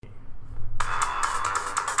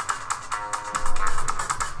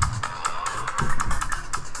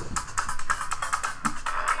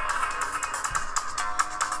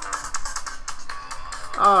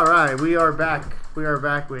right, we are back. We are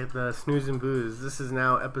back with Snooze and Booze. This is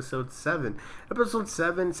now episode 7. Episode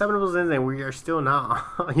 7. 7 episodes in, and we are still not.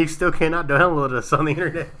 You still cannot download us on the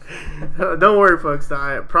internet. Don't worry, folks.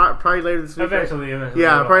 Probably later this week. Eventually.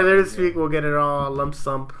 Yeah, probably later this week we'll get it all lump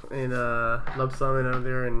sum in out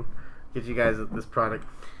there and get you guys this product.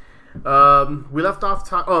 We left off.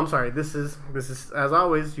 I'm sorry. This is as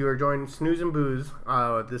always. You are joining Snooze and Booze.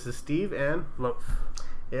 This is Steve and Loaf.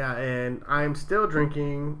 Yeah, and I'm still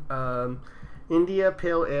drinking India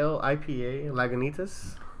Pale Ale IPA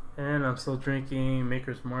Lagunitas. And I'm still drinking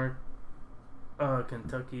Maker's Mark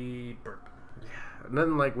Kentucky Bourbon. Yeah,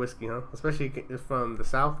 nothing like whiskey, huh? Especially from the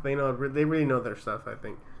South. They really know their stuff, I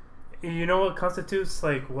think. You know what constitutes,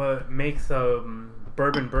 like, what makes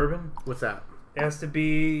bourbon? What's that? It has to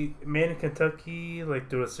be made in Kentucky, like,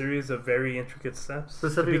 through a series of very intricate steps.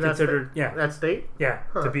 Specifically, to be considered, that state? Yeah,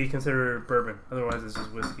 huh. To be considered bourbon. Otherwise, it's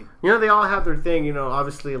just whiskey. You know, they all have their thing. You know,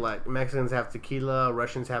 obviously, like, Mexicans have tequila,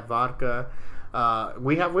 Russians have vodka.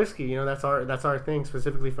 We have whiskey. You know, that's our thing,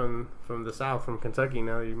 specifically from the South, from Kentucky,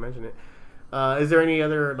 now that you mention it. Is there any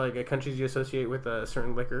other, like, countries you associate with a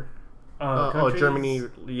certain liquor? Germany,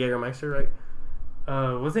 Jägermeister, right?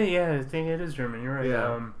 Was it? Yeah, I think it is German. You're right.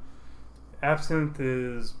 Yeah. Absinthe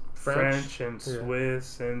is French and Yeah.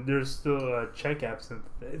 Swiss, and there's still Czech absinthe.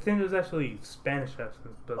 I think there's actually Spanish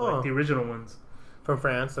absinthe, but like the original ones. From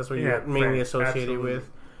France, that's what Yeah, you're mainly France, associated absolutely. with.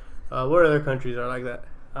 What other countries are like that?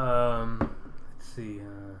 Let's see.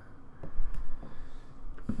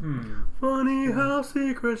 Funny how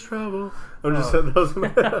secrets travel. I'm just saying those.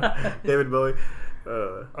 David Bowie.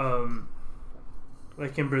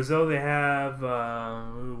 Like in Brazil, they have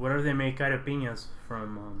whatever they make caipirinhas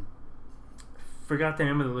from. Forgot the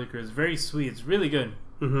name of the liquor. It's very sweet. It's really good.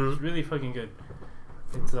 Mm-hmm. It's really fucking good.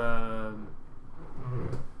 It's I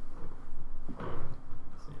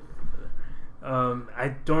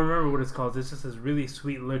don't remember what it's called. It's just this really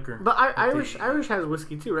sweet liquor. But Irish has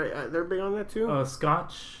whiskey too, right? They're big on that too.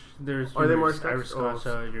 Scotch. There's Are they more Scotch? Irish Scotch.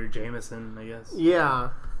 Your Jameson, I guess. Yeah.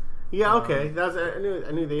 Okay.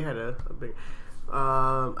 I knew they had a big.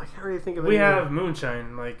 I can't really think of. We have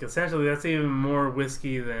moonshine. Like, essentially, that's even more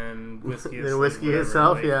whiskey than whiskey. Than whiskey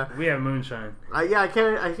itself. Like, yeah. We have moonshine. I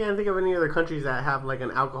can't think of any other countries that have like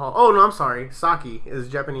an alcohol. Oh no, I'm sorry. Sake is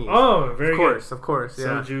Japanese. Oh, very good. Of course. Yeah.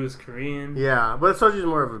 Soju is Korean. Yeah, but soju is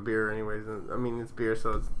more of a beer, anyways. I mean, it's beer,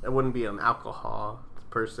 so it wouldn't be an alcohol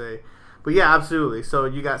per se. But yeah, absolutely. So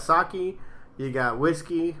you got sake, you got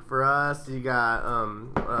whiskey for us, you got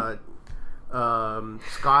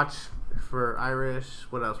Scotch for Irish.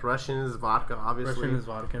 What else? Russian is vodka, obviously. Russian is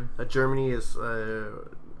vodka. Germany is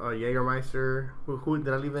Jägermeister. Who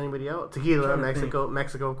did I leave anybody out? Tequila.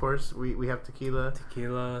 Mexico, of course. We have tequila.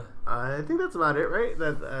 I think that's about it, right?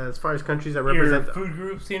 That as far as countries that represent your food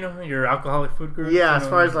groups, you know, your alcoholic food groups. Yeah, as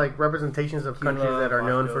far as like representations of tequila, countries that are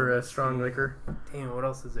known vodka, for a strong liquor. Damn, what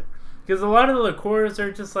else is there? Because a lot of the liqueurs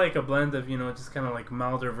are just like a blend of, you know, just kind of like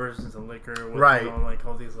milder versions of liquor with, right. You know, like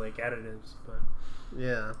all these like additives. But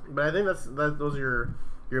yeah, but I think those are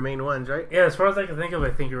your main ones, right? Yeah, as far as I can think of, I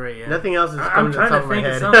think you're right. Yeah, nothing else is I'm coming to the trying top to of my think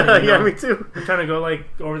of head. something. You know? Yeah, me too. I'm trying to go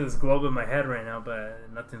like over this globe in my head right now, but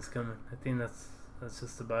nothing's coming. I think that's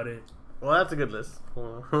just about it. Well, that's a good list.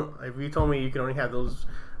 If you told me you could only have those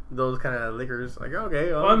kind of liquors, like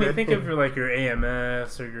okay. Well, I mean, think of your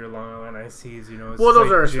AMFs or your Long Island ICs. You know, well, those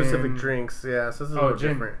like are gin. specific drinks. Yeah, so this is a little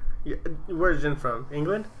gin. different. Yeah, where's gin from?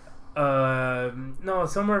 England? No,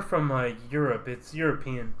 somewhere from Europe. It's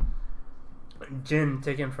European. Gin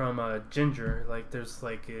taken from ginger. Like there's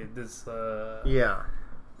like this. Yeah.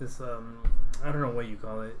 This I don't know what you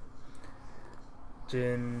call it.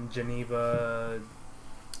 Gin, Geneva.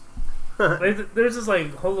 Like, there's this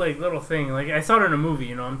like whole like little thing. Like I saw it in a movie.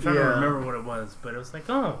 You know, I'm trying to remember what it was, but it was like,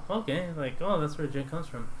 oh, okay, like that's where gin comes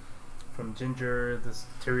from. From ginger, this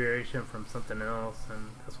deterioration from something else, and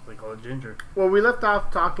that's what they call it, ginger. Well, we left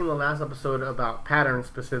off talking the last episode about patterns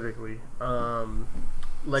specifically.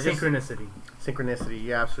 Like synchronicity. Synchronicity,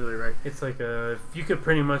 yeah, absolutely right. It's like if you could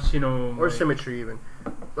pretty much, you know, or like, symmetry even.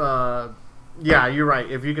 Yeah, you're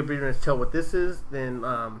right. If you could pretty much tell what this is, then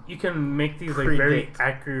you can make these like very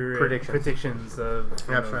accurate predictions of.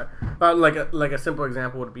 That's right. Like a simple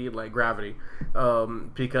example would be like gravity,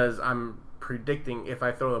 because I'm predicting if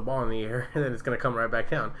I throw the ball in the air, then it's going to come right back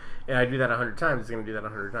down. And I do that 100 times, it's going to do that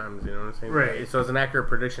 100 times. You know what I'm saying? Right. So it's an accurate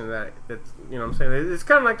prediction that's, you know what I'm saying? It's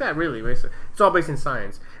kind of like that, really. Basically. It's all based in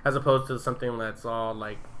science, as opposed to something that's all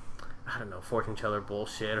like, I don't know, fortune teller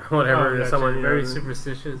bullshit or whatever. Someone very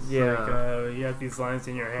superstitious. Yeah. Like, you have these lines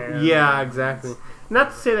in your hand. Yeah, exactly. Not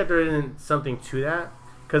to say that there isn't something to that,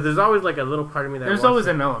 Because there's always like a little part of me that there's always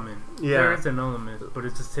an element. Yeah, there is an element, but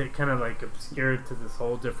it's just kind of like obscured to this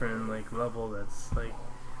whole different like level. That's like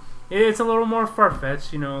it's a little more far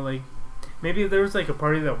fetched, you know. Like maybe there's like a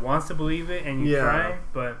party that wants to believe it and you try,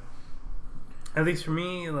 but at least for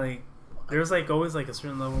me, like there's like always like a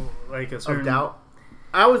certain level, like a certain of doubt.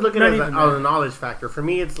 I always look at it as a knowledge factor. For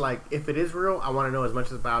me, it's like if it is real, I want to know as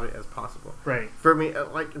much about it as possible. Right. For me,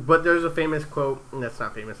 but there's a famous quote, and that's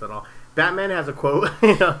not famous at all. Batman has a quote,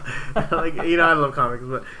 you know, like I love comics,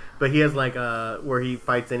 but he has like where he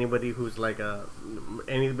fights anybody who's like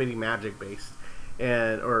anybody magic based,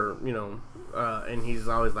 and and he's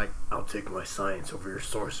always like, I'll take my science over your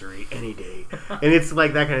sorcery any day, and it's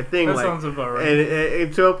like that kind of thing. That like, sounds about right.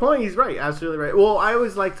 And to a point, he's right, absolutely right. Well, I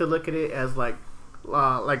always like to look at it as like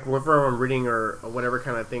whatever I'm reading or whatever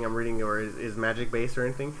kind of thing I'm reading or is magic based or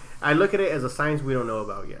anything, I look at it as a science we don't know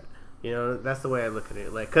about yet. You know, that's the way I look at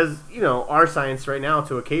it. Like, because, our science right now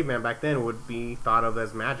to a caveman back then would be thought of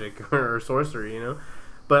as magic or sorcery,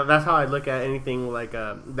 But that's how I look at anything like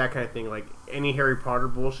that kind of thing, like any Harry Potter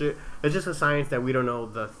bullshit. It's just a science that we don't know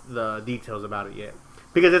the details about it yet.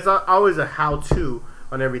 Because it's always a how-to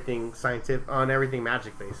on everything scientific, on everything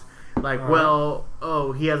magic-based. Like,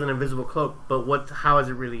 he has an invisible cloak, but how is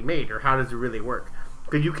it really made, or how does it really work?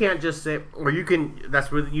 Because you can't just say, or you can.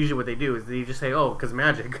 That's usually what they do is they just say, because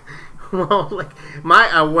magic. Well, like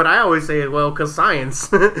what I always say is, because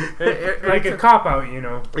science. Like a cop out,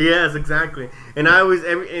 Yes, exactly. And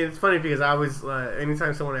it's funny because I always,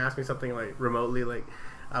 anytime someone asks me something like remotely, like.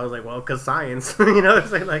 I was like, because science,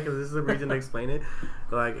 it's like, is this a reason to explain it?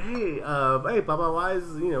 Like, hey, Papa, why is,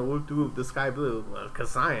 whoop, the sky blue?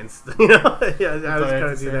 Because science, yeah, I was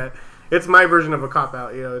trying to do that. It's my version of a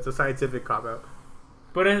cop-out, it's a scientific cop-out.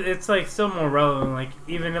 But it's, like, still more relevant, like,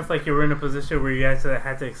 even if, like, you were in a position where you actually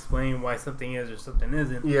had to explain why something is or something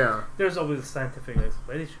isn't, there's always a scientific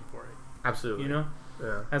explanation for it. Absolutely.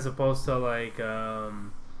 Yeah. As opposed to, like,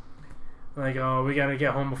 we gotta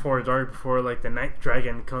get home before dark before like the night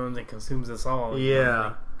dragon comes and consumes us all.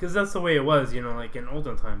 Yeah, because that's the way it was. Like in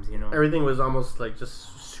olden times. Everything was almost like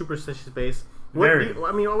just superstitious based. I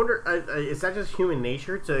wonder, is that just human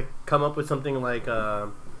nature to come up with something like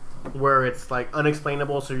where it's like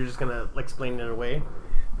unexplainable, so you're just gonna explain it away?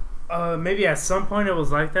 Maybe at some point it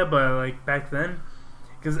was like that, but like back then,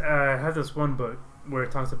 because I had this one book where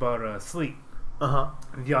it talks about sleep.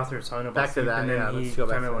 The author is talking about back sleep, to that, and then he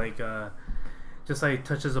kind of like just like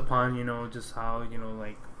touches upon just how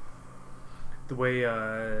like the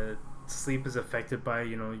way sleep is affected by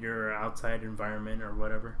your outside environment or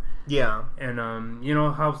whatever. Yeah. And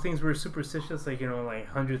how things were superstitious like like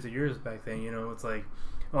hundreds of years back then. It's like,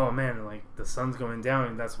 oh man, like the sun's going down,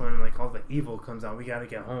 and that's when like all the evil comes out. We got to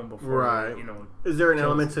get home before right. Is there an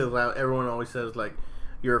element to that? Everyone always says like,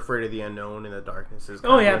 you're afraid of the unknown and the darkness.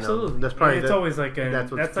 Absolutely. That's probably it's always like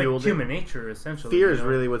that's like human it. nature essentially. Fear is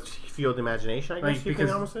really what's fueled imagination. I guess you can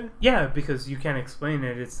almost say. Yeah, because you can't explain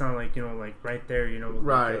it. It's not like like right there.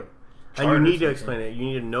 Right. Like and you need to explain it. You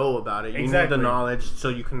need to know about it. You need the knowledge so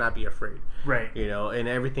you cannot be afraid. Right. And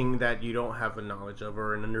everything that you don't have a knowledge of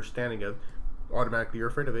or an understanding of, automatically you're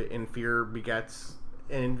afraid of it. And fear begets,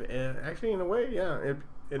 and actually in a way,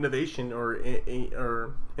 innovation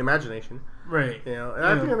or imagination. Right. And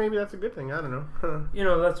I think maybe that's a good thing. I don't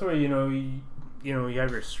know. That's where you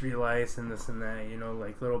have your street lights and this and that.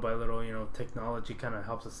 Like little by little, technology kind of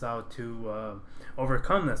helps us out to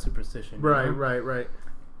overcome that superstition. Right.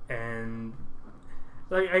 And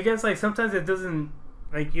like I guess like sometimes it doesn't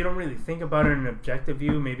like you don't really think about it in an objective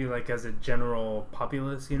view. Maybe like as a general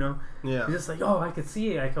populace, Yeah. You're just like, I could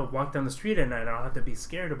see it. I could walk down the street at night. I don't have to be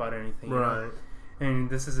scared about anything. Right. And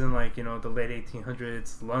this is in like the late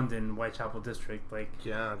 1800s London, Whitechapel district. Like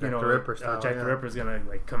Jack the Ripper style. Jack the Ripper's gonna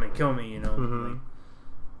like come and kill me. Like,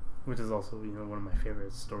 which is also one of my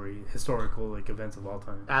favorite historical like events of all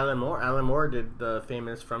time. Alan Moore did the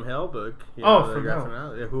famous From Hell book. From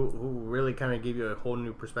Hell. Who really kind of gave you a whole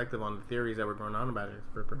new perspective on the theories that were going on about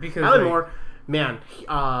it. Because Alan Moore, man,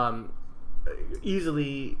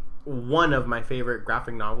 easily one of my favorite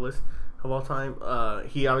graphic novelists of all time.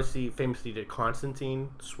 He obviously famously did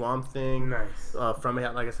Constantine, Swamp Thing. Nice. From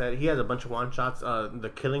Hell, like I said, he has a bunch of one shots.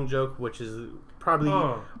 The Killing Joke, which is probably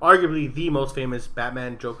arguably the most famous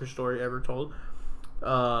Batman Joker story ever told.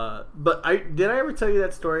 But did I ever tell you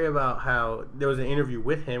that story about how there was an interview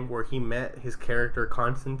with him where he met his character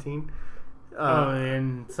Constantine?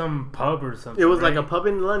 In some pub or something. It was like a pub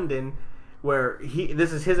in London where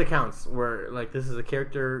this is his accounts where like this is a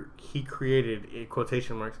character he created in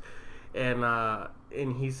quotation marks.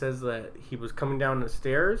 And he says that he was coming down the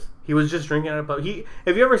stairs. He was just drinking at a pub.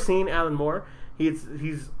 Have you ever seen Alan Moore?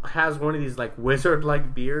 he's has one of these like wizard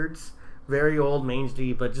like beards, very old,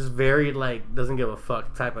 mangy, but just very like doesn't give a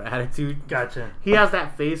fuck type of attitude. Gotcha. He has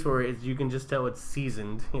that face where you can just tell it's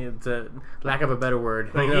seasoned. It's a lack of a better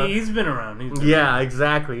word. Like he's been around.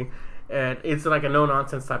 Exactly. And it's like a no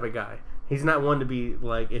nonsense type of guy. He's not one to be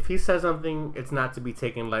like, if he says something, it's not to be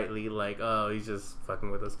taken lightly. Like, oh, he's just fucking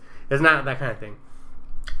with us. It's not that kind of thing.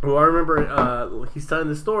 Well, I remember he's telling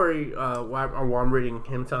the story while I'm reading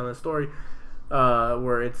him telling the story,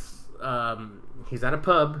 where it's he's at a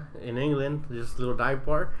pub in England, just a little dive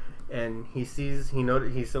bar, and he's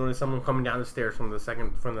noticed someone coming down the stairs from the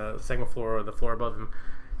second floor or the floor above him,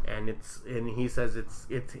 and he says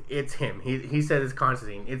it's him. He says it's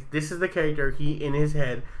Constantine. This is the character he in his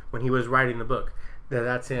head when he was writing the book.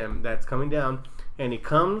 That's him. That's coming down, and he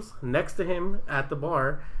comes next to him at the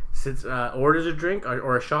bar, sits, orders a drink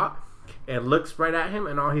or a shot, and looks right at him,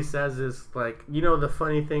 and all he says is like, the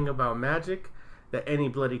funny thing about magic, that any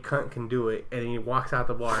bloody cunt can do it, and he walks out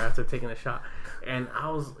the bar after taking a shot. And I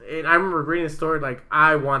remember reading the story like,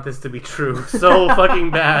 I want this to be true so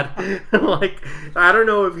fucking bad. Like, I don't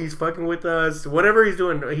know if he's fucking with us, whatever he's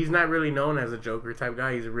doing. He's not really known as a Joker type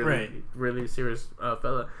guy. He's a really serious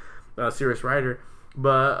fella, serious writer.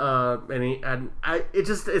 But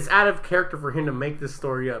it's out of character for him to make this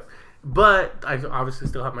story up. But I obviously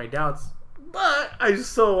still have my doubts. But I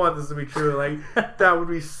just so want this to be true. Like, that would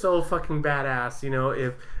be so fucking badass,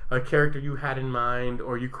 if a character you had in mind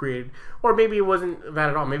or you created, or maybe it wasn't that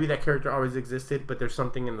at all. Maybe that character always existed, but there's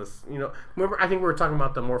something in this, Remember, I think we were talking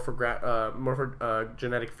about the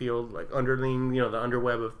genetic field, like underling, the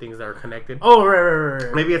underweb of things that are connected. Oh,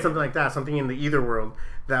 right. Maybe it's something like that, something in the ether world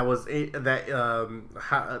that was that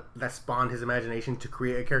spawned his imagination to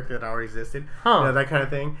create a character that already existed. That kind of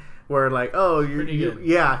thing. Where like,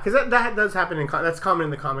 yeah, because that does happen that's common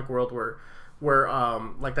in the comic world where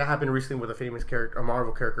like that happened recently with a famous character, a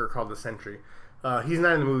Marvel character called the Sentry. He's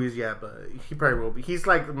not in the movies yet, but he probably will be. He's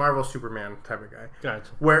like Marvel Superman type of guy.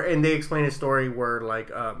 Gotcha. And they explain his story where like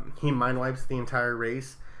he mind wipes the entire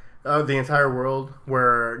race, the entire world,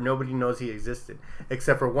 where nobody knows he existed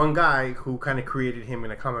except for one guy who kind of created him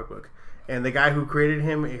in a comic book. And the guy who created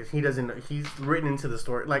him, he's written into the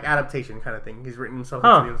story, like adaptation kind of thing. He's written himself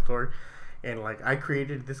into the story. And like, I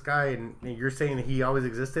created this guy, and you're saying that he always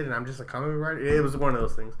existed, and I'm just a comic book writer? It was one of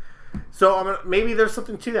those things. So maybe there's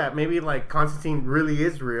something to that. Maybe like Constantine really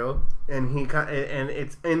is real, and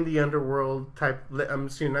it's in the underworld type. I'm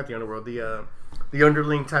assuming not the underworld, the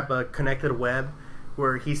underling type of connected web,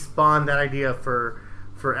 where he spawned that idea for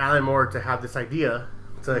Alan Moore to have this idea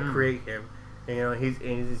to create him. And,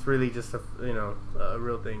 he's really just a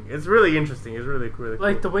real thing. It's really interesting. It's really cool.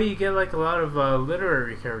 Like the way you get like a lot of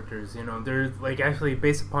literary characters. They're like actually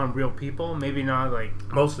based upon real people. Maybe not like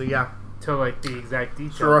mostly, yeah. To like the exact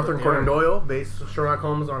detail. Sir Arthur Conan Doyle based Sherlock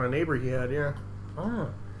Holmes on a neighbor he had. Yeah.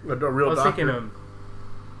 Oh. A real doctor. I was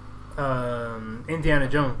thinking Indiana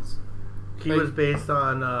Jones. He was based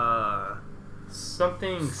on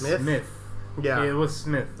something Smith. Yeah, it was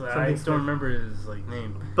Smith. I don't remember his like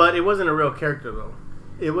name. But it wasn't a real character though.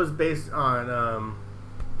 It was based on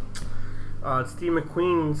Steve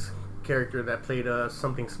McQueen's character that played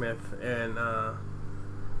something Smith, and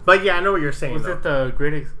but yeah, I know what you're saying. Was it the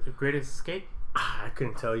Great Escape? I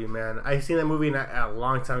couldn't tell you, man. I seen that movie a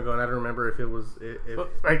long time ago, and I don't remember if it was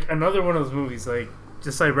like another one of those movies, like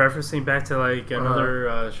just like referencing back to like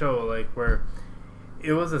another show, like where.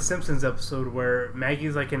 It was a Simpsons episode where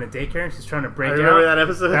Maggie's like in a daycare and she's trying to break out. I remember that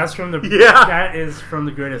episode. That's from the That is from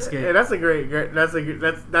the Great Escape. Yeah, that's a great. Yeah,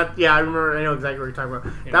 I remember. I know exactly what you're talking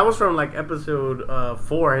about. Yeah. That was from like episode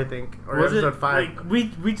 4, I think, or was episode 5. Like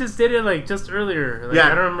we just did it like just earlier. Like,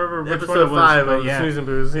 yeah, I don't remember which episode one it was, 5 of Snooze and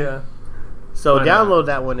Booze. Yeah. So download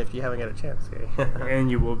that one if you haven't got a chance. Okay? And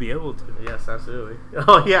you will be able to. Yes, absolutely.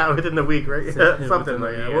 Oh yeah, within the week, right? Something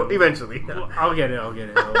like that. Well, eventually. Well, I'll get it.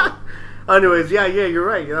 Anyways, yeah, you're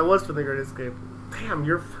right. That was from the Great Escape. Damn,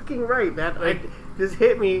 you're fucking right, man. Like, just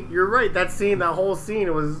hit me. You're right. That whole scene,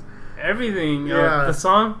 it was everything. Yeah, the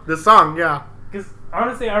song, yeah. Because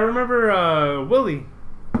honestly, I remember Willie.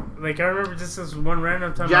 Like, I remember just this one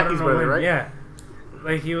random time. Jackie's brother, right? Yeah.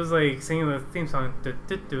 Like he was like singing the theme song. Yeah.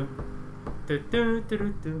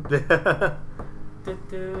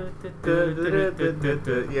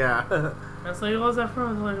 I was like, what's that from?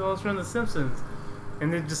 I was like, well, it's from The Simpsons.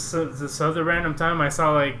 And then just this other random time, I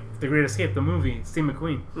saw like The Great Escape, the movie, Steve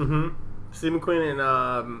McQueen. Mm-hmm. Steve McQueen and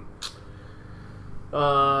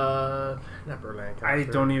not Berlin. I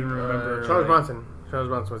don't even remember. Charles Bronson. Charles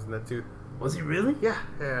Bronson was in that too. Was he really? Yeah.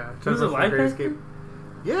 He was alive back then?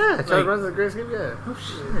 Yeah, Charles Bronson's The Great Escape. Yeah. Oh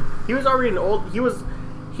shit. He was already an old. He was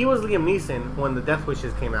Liam Neeson when the Death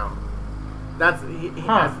Wishes came out. That's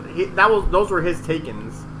those were his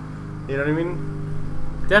takens. You know what I mean?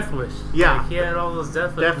 Death Wish. Yeah, like, he had all those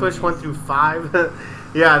Death Wish. Death Wish 1 through 5.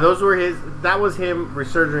 Yeah, those were his. That was him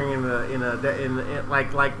resurging in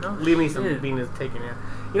like Liam Neeson being his Taken. Yeah,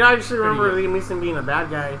 you know, I actually remember Liam Neeson being a bad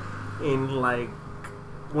guy in like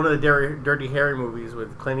one of the Dirty Harry movies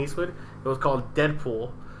with Clint Eastwood. It was called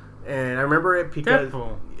Deadpool, and I remember it because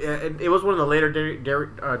it was one of the later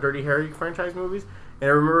Dirty Harry franchise movies. And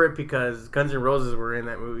I remember it because Guns N' Roses were in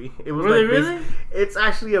that movie. It was really? It's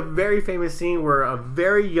actually a very famous scene where a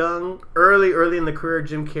very young, early in the career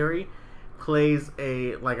Jim Carrey plays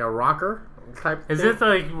a rocker type. Is it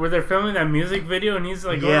like where they're filming that music video and he's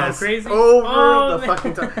like going all crazy over the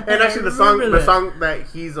fucking time? And actually, the song that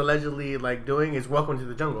he's allegedly like doing is "Welcome to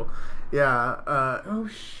the Jungle." Yeah. Oh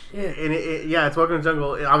shit. And it's "Welcome to the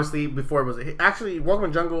Jungle." Obviously, before it was actually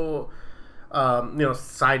 "Welcome to the Jungle."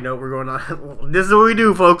 Side note, we're going on. This is what we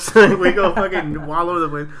do, folks. We go fucking all over the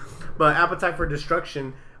place. But Appetite for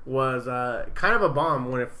Destruction was kind of a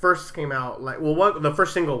bomb when it first came out. Like, the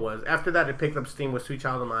first single was. After that, it picked up steam with Sweet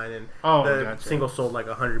Child of Mine, and the single sold like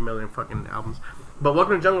 100 million fucking albums. But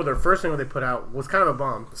Welcome to the Jungle, their first single they put out, was kind of a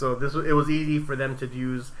bomb. So it was easy for them to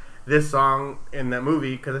use this song in that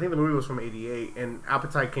movie because I think the movie was from '88, and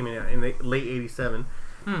Appetite came in the late '87.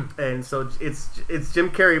 And so it's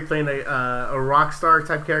Jim Carrey playing a rock star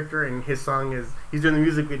type character, and his song is he's doing the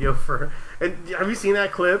music video for. And have you seen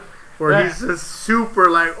that clip where he's just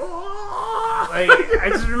super like, oh! Like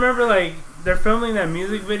I just remember like they're filming that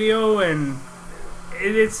music video, and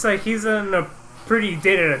it's like he's in a pretty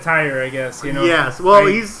dated attire, I guess. You know. Yes. Well,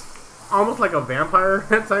 he's almost like a vampire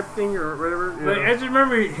type thing or whatever. Like, I just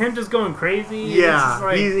remember him just going crazy. Yeah.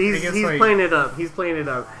 Like, he's playing it up. He's playing it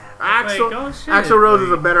up. Axl Rose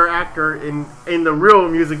is a better actor in the real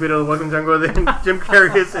music video of Welcome to Jungle than Jim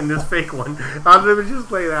Carrey is in this fake one. I'll never just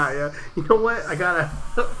play that. Yeah, you know what? I gotta.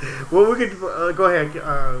 Well, we could go ahead.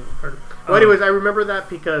 Well, anyways, I remember that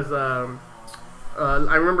because I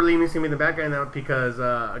remember Liam Neeson being the bad guy in that because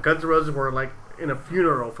Guns N' Roses were like in a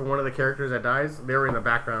funeral for one of the characters that dies. They were in the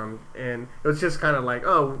background, and it was just kind of like,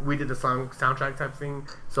 oh, we did the soundtrack type thing,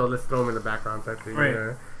 so let's throw them in the background type thing. Right.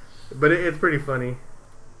 Yeah. But it's pretty funny.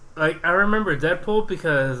 Like, I remember Deadpool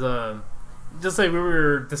because, just like we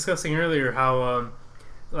were discussing earlier, how,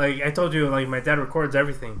 like, I told you, like, my dad records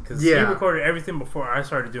everything. Because he recorded everything before I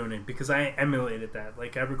started doing it. Because I emulated that.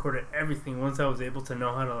 Like, I recorded everything once I was able to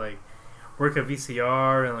know how to, like, work a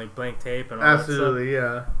VCR and, like, blank tape and all Absolutely,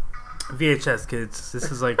 that stuff. VHS, kids.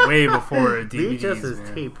 This is, like, way before DVDs. VHS is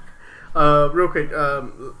tape. Real quick,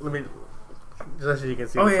 let me, just so you can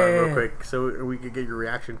see the song real quick, so we could get your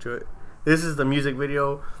reaction to it. This is the music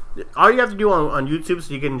video. All you have to do on YouTube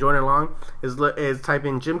so you can join along is type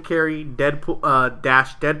in Jim Carrey Deadpool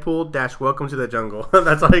Welcome to the Jungle.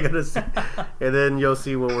 That's all you gotta see, and then you'll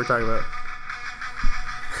see what we're talking about.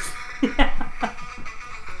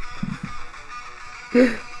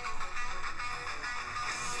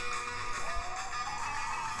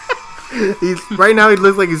 Right now he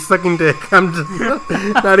looks like he's sucking dick. I'm just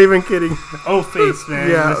not even kidding. Oh, face, man.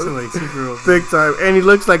 Yeah, like super big time. And he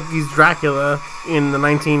looks like he's Dracula in the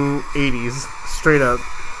 1980s, straight up.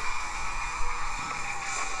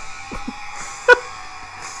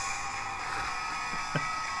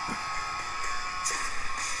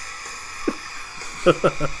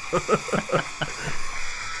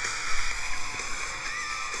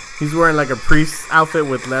 He's wearing like a priest outfit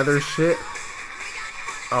with leather shit.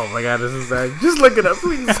 Oh my god, this is bad. Just look it up,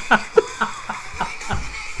 please.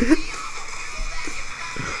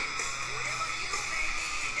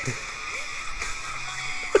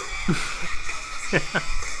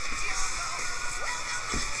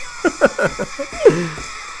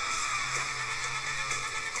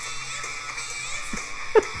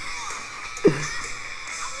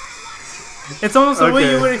 It's almost the way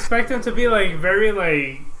you would expect him to be, like, very,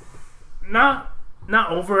 like, not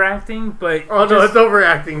overacting, but no, it's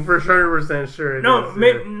overacting for 100% sure.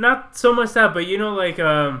 Not so much that, but you know, like,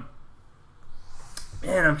 man,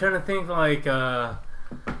 I'm trying to think, like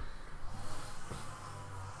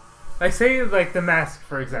say, like, The Mask,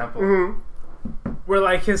 for example, where,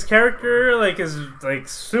 like, his character, like, is, like,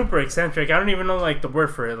 super eccentric. I don't even know, like, the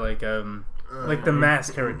word for it, like the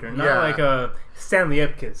Mask character, not like a Stanley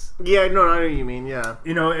Ipkiss. Yeah, no, I know what you mean. Yeah,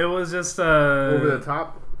 you know, it was just over the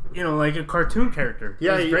top. You know, like a cartoon character.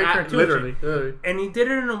 Yeah, he very cartoonish. Literally. And he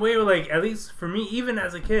did it in a way where, like, at least for me, even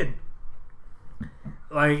as a kid,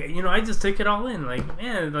 like, you know, I just took it all in. Like,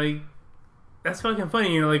 man, like, that's fucking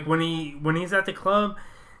funny. You know, like, when he's at the club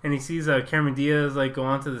and he sees Cameron Diaz like go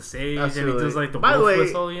onto the stage, Absolutely. and he does like the By wolf the way,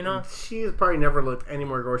 whistle, you know. She's probably never looked any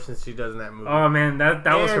more gorgeous than she does in that movie. Oh man, that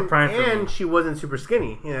was her prime for me. And she wasn't super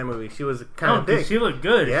skinny in that movie. She was kind of big. She looked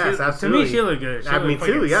good. Yes, To absolutely. me, she looked good. She Me looked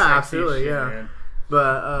too. fucking Yeah, sexy absolutely. shit, Yeah. man.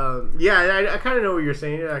 But yeah, I kind of know what you're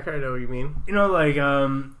saying. Yeah, I kind of know what you mean. You know, like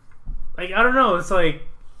I don't know. It's like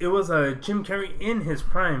it was Jim Carrey in his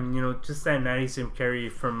prime. You know, just that 90s Jim Carrey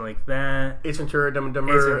from like that. Ace Ventura, Dumb and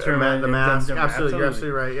Dumber, Ace Ventura, The Mask. Dumb and Dumber, Absolutely, you're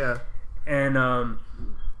absolutely right. Yeah. And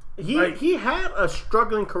he had a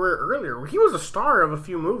struggling career earlier. He was a star of a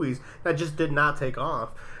few movies that just did not take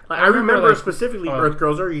off. Like, I remember like, specifically Earth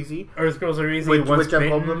Girls Are Easy. Earth Girls Are Easy. Once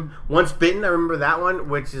Bitten. Once Bitten. I remember that one,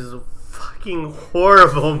 which is a fucking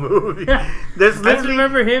horrible movie. There's I just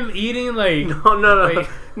remember him eating like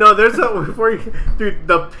no. There's a before you, dude.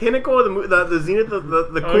 The pinnacle of the movie, the zenith,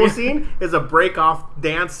 the cool scene is a break off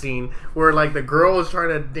dance scene where like the girl is trying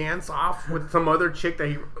to dance off with some other chick that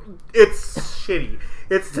he. It's shitty.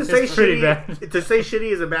 It's say pretty shitty. bad. To say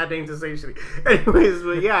shitty is a bad thing to say shitty. Anyways,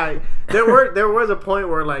 but yeah, there was a point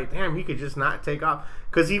where like, damn, he could just not take off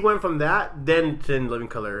because he went from that then to Living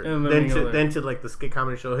Color, then to like the skit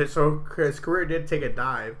comedy show. His career did take a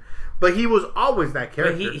dive, but he was always that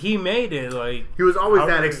character. But he made it like he was always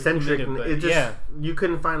that eccentric. You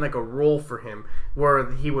couldn't find like a role for him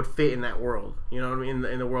where he would fit in that world. You know what I mean?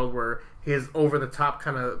 In the world where his over the top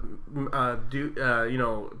kind of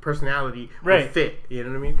personality would fit. You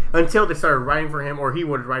know what I mean? Until they started writing for him, or he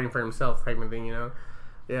was writing for himself, type of thing. You know?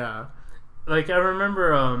 Yeah. Like I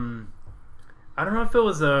remember, I don't know if it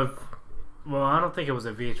was I don't think it was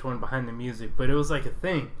a VH1 Behind the Music, but it was like a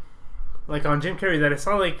thing, like on Jim Carrey that I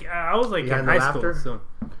saw. Like I was like in high school. So.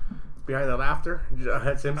 Behind the Laughter,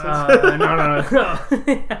 Simpsons. No.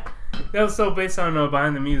 That was so based on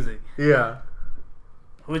Behind the Music. Yeah.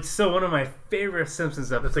 Which is still one of my favorite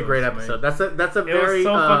Simpsons episodes. That's a great episode. Man. That's a it very was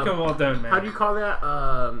so fucking well done, man. How do you call that?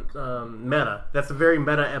 Meta. That's a very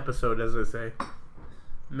meta episode, as they say.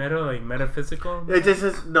 Meta, like metaphysical? It just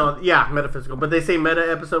is metaphysical. But they say meta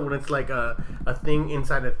episode when it's like a thing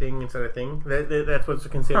inside a thing inside a thing. That's what's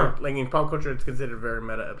considered. Like in pop culture, it's considered a very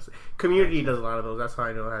meta episode. Community does a lot of those. That's how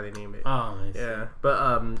I know how they name it. Oh, I see. Yeah.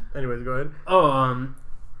 But anyways, go ahead. Oh,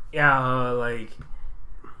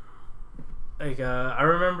 I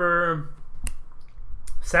remember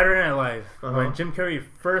Saturday Night Live when Jim Carrey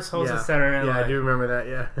first hosted Saturday Night Live. Yeah, I do remember that.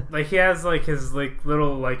 Yeah, like he has like his like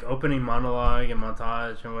little like opening monologue and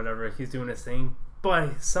montage and whatever. He's doing his thing,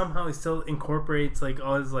 but somehow he still incorporates like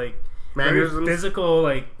all his like very physical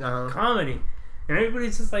like comedy, and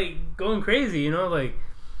everybody's just like going crazy. You know, like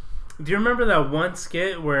do you remember that one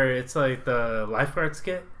skit where it's like the lifeguard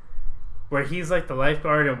skit? Where he's like the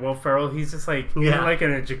lifeguard and Will Ferrell, he's just like in like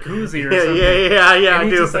in a jacuzzi or something. Yeah, and I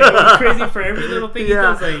he's do. Just like going crazy for every little thing he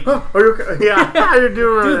does. Like, are you okay? Yeah, I do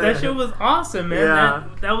remember dude, that shit was awesome, man. Yeah.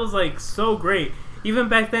 That was like so great. Even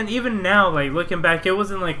back then, even now, like looking back, it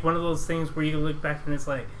wasn't like one of those things where you look back and it's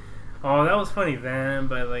like, oh, that was funny then,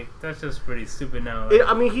 but like that's just pretty stupid now. Like,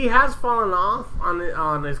 I mean, he has fallen off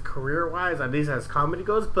on his career wise, at least as comedy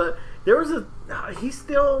goes. But there was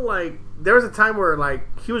there was a time where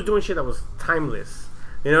like he was doing shit that was timeless.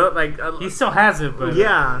 You know, like he still has it, but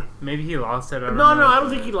yeah, maybe he lost it. I don't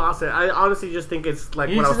think he lost it. I honestly just think it's like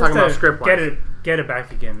what I was talking about script wise. Get it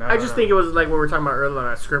back again. I just think it was like what we were talking about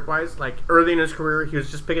earlier, script wise. Like early in his career, he was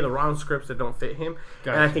just picking the wrong scripts that don't fit him,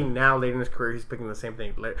 and I think now later in his career, he's picking the same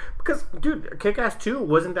thing. Because dude, Kick-Ass 2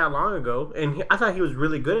 wasn't that long ago, and I thought he was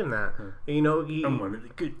really good in that. You know, I'm one of the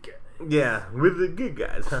good guys. Yeah, with the good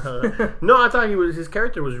guys. No, I thought his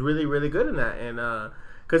character was really, really good in that, and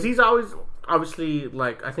because he's always obviously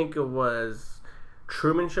like I think it was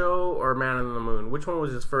Truman Show or Man on the Moon. Which one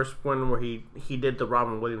was his first one where he did the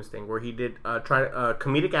Robin Williams thing, where he did try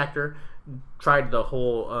comedic actor tried the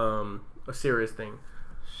whole a serious thing.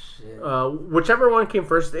 Shit. Whichever one came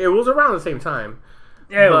first, it was around the same time.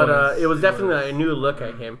 Yeah, but it was definitely a new look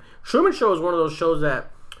at him. Truman Show is one of those shows that.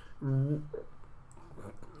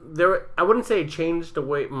 I wouldn't say it changed the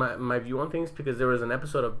way my view on things because there was an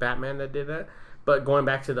episode of Batman that did that. But going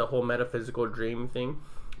back to the whole metaphysical dream thing,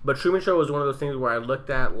 but Truman Show was one of those things where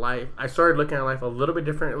I started looking at life a little bit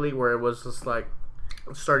differently. Where it was just like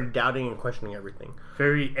started doubting and questioning everything.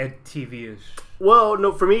 Very Ed TV-ish. Well,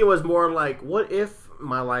 no, for me it was more like, what if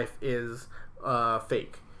my life is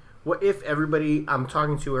fake? What if everybody I'm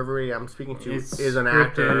talking to, everybody I'm speaking to is an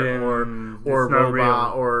actor or a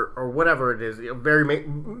robot or whatever it is? Very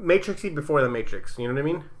Matrixy before the Matrix. You know what I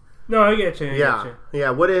mean? No, I get you.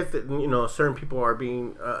 Yeah. What if certain people are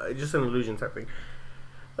being just an illusion type thing?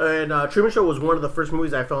 And Truman Show was one of the first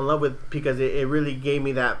movies I fell in love with because it really gave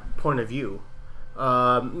me that point of view.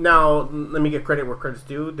 Now, let me get credit where credit's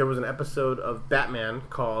due. There was an episode of Batman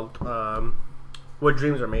called What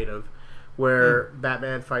Dreams Are Made Of, where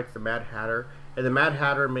Batman fights the Mad Hatter, and the Mad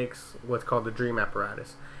Hatter makes what's called the Dream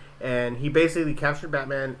Apparatus. And he basically captured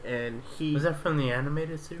Batman, and he... Was that from the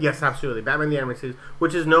animated series? Yes, absolutely. Batman the Animated Series,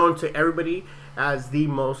 which is known to everybody as the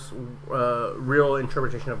most real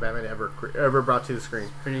interpretation of Batman ever brought to the screen.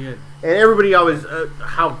 Pretty good. And everybody always...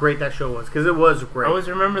 how great that show was, because it was great. I always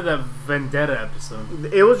remember that Vendetta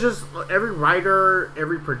episode. It was just every writer,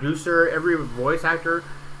 every producer, every voice actor.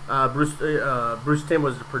 Bruce Timm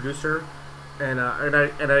was the producer. And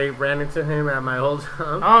I ran into him at my old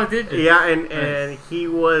job. Oh, did you? Yeah, and he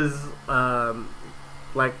was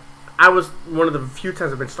like, I was one of the few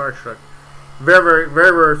times I've been starstruck. Very, very,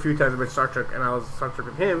 very, very few times I've been starstruck, and I was starstruck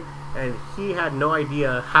with him, and he had no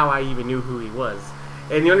idea how I even knew who he was.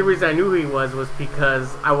 And the only reason I knew who he was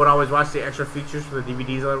because I would always watch the extra features for the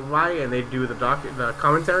DVDs I would buy, and they'd do the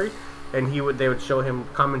commentary, and they would show him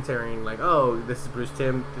commentating like, oh, this is Bruce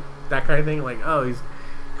Timm, that kind of thing, like, oh, he's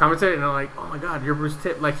commentating, and I'm like, oh my god, you're Bruce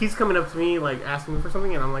Timm. Like, he's coming up to me, like, asking me for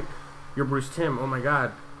something, and I'm like, you're Bruce Timm. Oh my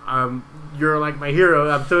god, you're like my hero.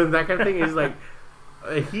 I'm doing that kind of thing. He's like,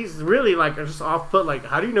 he's really like just off put. Like,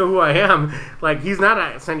 how do you know who I am? Like, he's not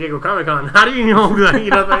at San Diego Comic-Con. How do you know who I am? You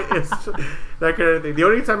know, like, it's that kind of thing. The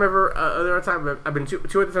only time other time I've been two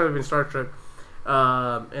other times I've been starstruck,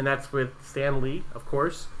 and that's with Stan Lee, of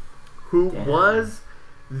course, who was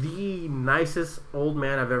the nicest old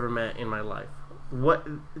man I've ever met in my life. What,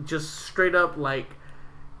 just straight up, like,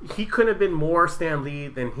 he couldn't have been more Stan Lee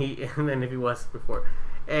than if he was before.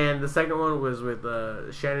 And the second one was with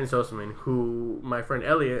Shannon Sosaman, who my friend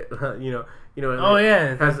Elliot, Elliot, oh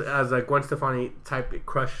yeah, has a Gwen Stefani type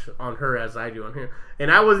crush on her as I do on him.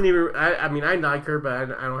 And I wasn't even, I mean, I like her, but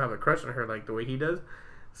I don't have a crush on her like the way he does.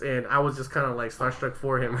 And I was just kind of like starstruck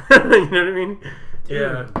for him. You know what I mean? Dude.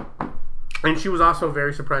 Yeah. And she was also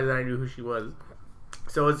very surprised that I knew who she was.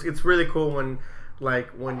 So it's really cool when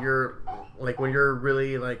you're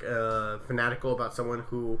really like fanatical about someone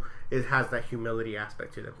who has that humility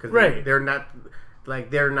aspect to them, because they're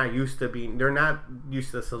not used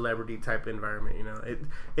to the celebrity type environment. You know,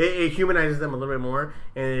 it humanizes them a little bit more,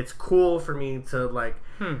 and it's cool for me to like.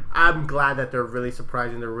 I'm glad that they're really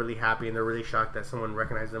surprised and they're really happy and they're really shocked that someone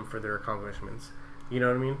recognized them for their accomplishments. You know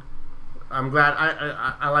what I mean? I'm glad.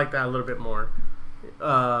 I like that a little bit more.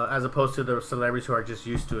 As opposed to the celebrities who are just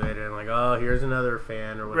used to it and like, oh, here's another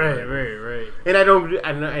fan or whatever. Right. And I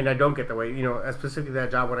don't get the way, you know, specifically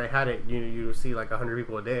that job when I had it, you see like 100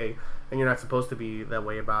 people a day, and you're not supposed to be that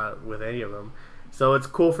way about it with any of them. So it's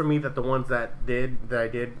cool for me that the ones that I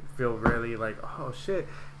did feel really like, oh shit,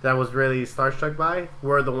 that was really starstruck by,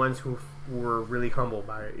 were the ones who were really humbled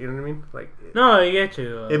by it. You know what I mean? Like, no, I get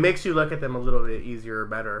you. It makes you look at them a little bit easier or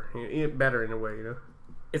better in a way, you know.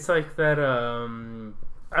 It's like that, I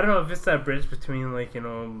don't know if it's that bridge between, like, you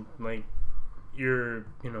know, like, your,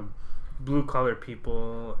 you know, blue-collar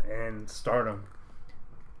people and stardom.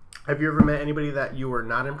 Have you ever met anybody that you were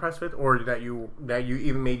not impressed with, or that you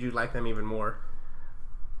even made you like them even more?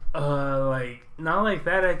 Like, not like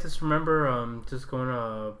that. I just remember, just going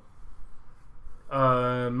to,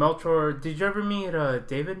 Melchor. Did you ever meet,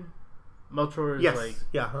 David? Melchor is, yes. like...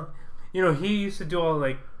 Yeah, huh? You know, he used to do all,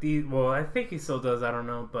 like, I think he still does, I don't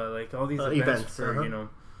know, but, like, all these events for, you know,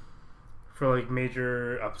 for, like,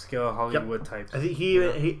 major upscale Hollywood types. I think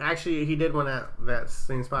he did one at that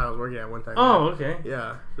same spot I was working at one time. Oh, okay.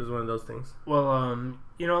 Yeah, it was one of those things. Well,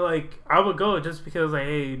 you know, like, I would go just because, like,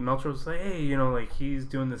 hey, Melchor was like, hey, you know, like, he's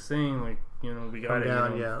doing this thing, like, you know, we got it,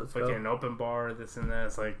 down, you know, let's fucking open bar, this and that.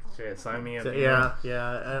 It's like, shit, sign me up. So,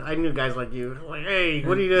 yeah. I knew guys like you. Like, hey,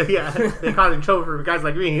 what do you do? Yeah, they causing trouble for guys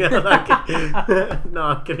like me. Like, no,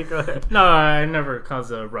 I'm kidding. Go ahead. No, I never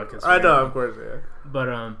caused a ruckus. I know, of course, yeah. But,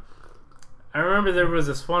 I remember there was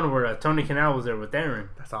this one where Tony Kanal was there with Darren.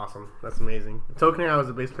 That's awesome. That's amazing. Tony Kanal was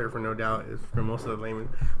the bass player for No Doubt, is for most of the laymen.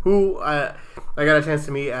 Who I got a chance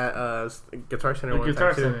to meet at Guitar Center one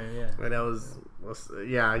time too. Yeah. And that was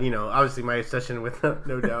yeah, you know, obviously my obsession with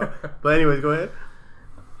No Doubt. But anyways, go ahead.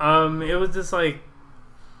 It was just like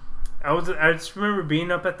I just remember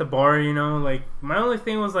being up at the bar, you know, like my only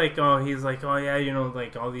thing was like, oh, he's like, oh yeah, you know,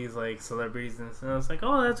 like all these like celebrities and I was like,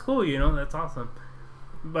 oh, that's cool, you know, that's awesome.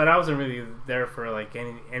 But I wasn't really there for like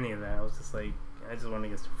any of that. I was just like, I just want to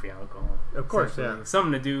get some free alcohol. Of course, yeah.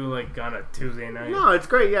 Something to do like on a Tuesday night. No, it's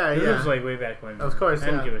great, yeah. This was like way back when. Of course, I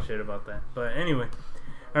didn't give a shit about that. But anyway,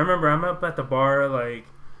 I remember I'm up at the bar, like,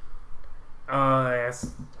 I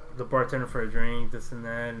asked the bartender for a drink, this and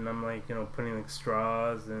that, and I'm like, you know, putting like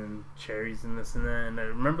straws and cherries and this and that, and I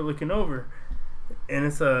remember looking over, and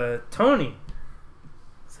it's Tony.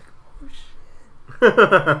 It's like, oh shit.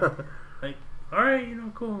 Like, all right,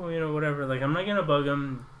 cool, whatever. Like, I'm not gonna bug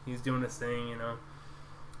him. He's doing his thing,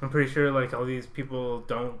 I'm pretty sure like all these people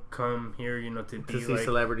don't come here, to be see like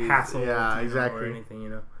celebrities. hassled, Yeah, exactly. or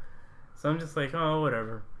anything, So I'm just like, oh,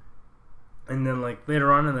 whatever. And then like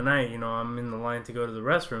later on in the night, I'm in the line to go to the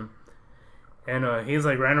restroom, and he's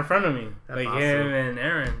like right in front of me, That's like awesome. him and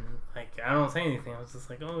Aaron. Like I don't say anything. I was just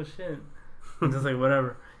like, oh shit. I'm just like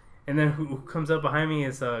whatever. And then who comes up behind me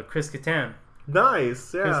is Chris Kattan.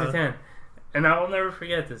 Nice, yeah. Chris Kattan. And I will never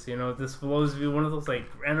forget this, this will always be one of those, like,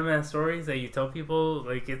 random ass stories that you tell people,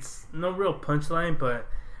 like, it's no real punchline, but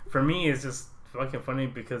for me, it's just fucking funny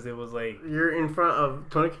because it was, like... You're in front of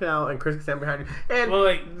Tony Canal and Chris Kattan behind you. And well,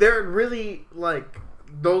 like, they're really, like,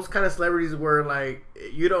 those kind of celebrities where, like,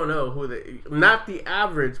 you don't know who they... Not the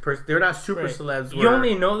average person. They're not super celebs. You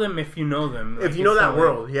only know them if you know them. If you know that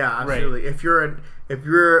world, yeah, absolutely. Right. If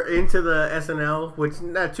you're into the SNL, which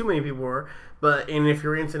not too many people are... And if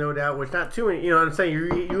you're into No Doubt, which not too many, what I'm saying,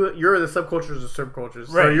 you're the subcultures of subcultures.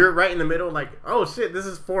 Right. So you're right in the middle, like, oh shit, this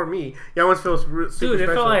is for me. You almost feel super special. Dude,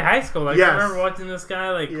 it felt like high school. Like, yes. I remember watching this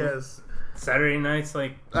guy, like, Saturday nights,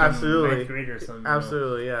 like, absolutely, 9th grade or something.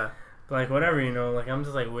 Absolutely, yeah. But, like, whatever, like, I'm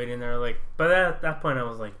just, like, waiting there, like, but at that point, I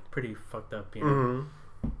was, like, pretty fucked up, Mm-hmm.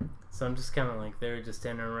 So I'm just kind of, like, there, just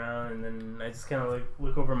standing around, and then I just kind of, like,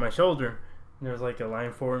 look over my shoulder, and there's, like, a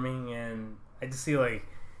line forming, and I just see, like,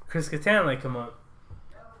 Chris Kattan, like, come up.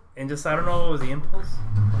 And just, I don't know what was the impulse.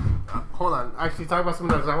 Hold on. Actually, talk about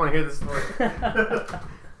something else. I want to hear this story.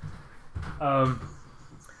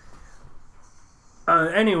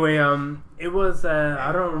 Anyway, it was,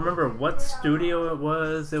 I don't remember what studio it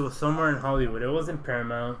was. It was somewhere in Hollywood. It wasn't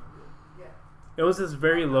Paramount. It was this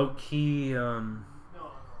very low-key, event.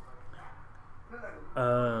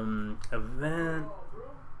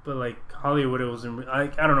 But, like, Hollywood, it wasn't... I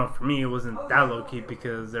don't know, for me, it wasn't that low-key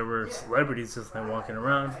because there were celebrities just, like, walking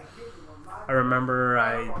around. I remember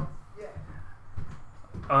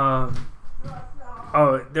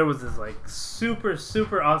there was this, like, super,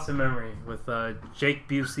 super awesome memory with Jake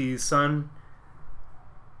Busey's son.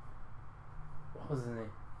 What was his name?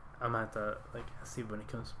 I'm going to have to, like, see when he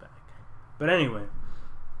comes back. But anyway...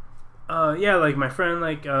 yeah, like my friend,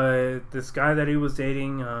 like this guy that he was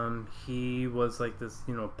dating, he was like this,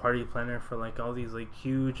 party planner for like all these like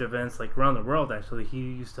huge events like around the world. Actually, he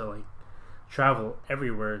used to like travel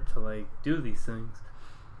everywhere to like do these things.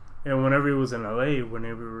 And whenever he was in LA,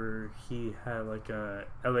 whenever he had like a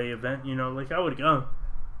LA event, like I would go.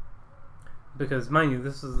 Because mind you,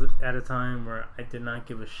 this was at a time where I did not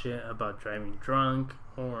give a shit about driving drunk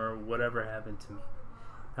or whatever happened to me.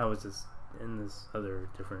 I was just in this other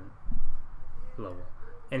different level.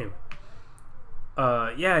 Anyway,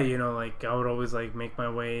 yeah, like I would always like make my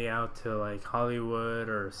way out to like Hollywood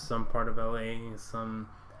or some part of LA, some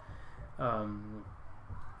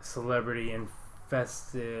celebrity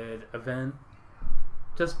infested event,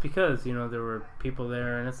 just because there were people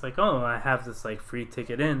there, and it's like, oh, I have this like free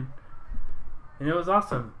ticket in, and it was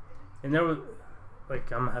awesome. And there was like,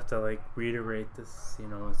 I'm gonna have to like reiterate this,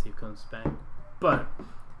 once he comes back, but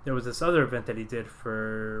there was this other event that he did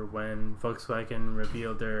for when Volkswagen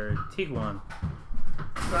revealed their Tiguan.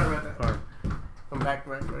 Sorry about that. Car. I'm back.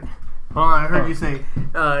 Hold on, I heard you say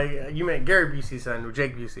you meant Gary Busey's son, or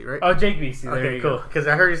Jake Busey, right? Oh, Jake Busey. There okay, you cool. go. Because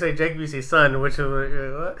I heard you say Jake Busey's son, which was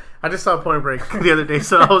what? I just saw Point Break the other day,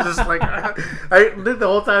 so I was just like, I did the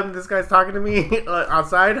whole time this guy's talking to me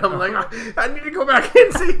outside. I'm like, I need to go back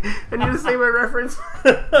and see. I need to say my reference.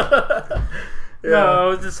 Yeah. No, I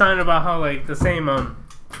was just talking about how like the same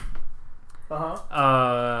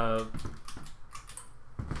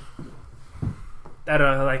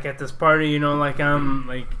at this party, like I'm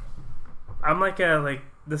like at like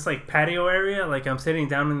this like patio area, like I'm sitting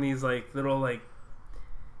down in these like little like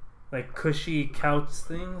cushy couch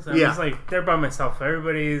things. I'm just like there by myself.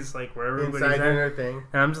 Everybody's like where everybody's inside at, doing their thing,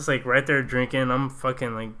 and I'm just like right there drinking. I'm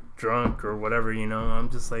fucking like drunk or whatever, I'm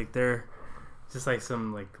just like there, just like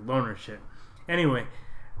some like loner shit. Anyway,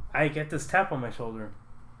 I get this tap on my shoulder.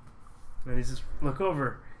 And he just look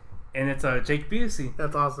over, and it's Jake Busey.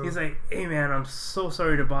 That's awesome. He's like, "Hey man, I'm so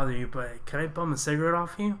sorry to bother you, but can I bum a cigarette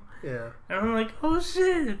off you?" Yeah. And I'm like, "Oh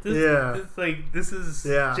shit!" This is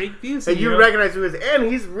Jake Busey. And you recognize who he is, and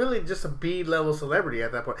he's really just a B-level celebrity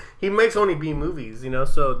at that point. He makes only B movies,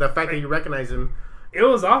 So the fact that you recognize him, it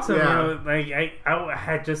was awesome. Like I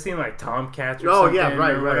had just seen like Tomcats or something,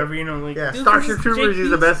 or whatever. Like Starship Troopers.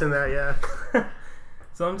 He's the best in that. Yeah.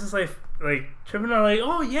 So I'm just like tripping out, like,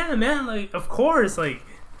 oh yeah, man, like of course, like,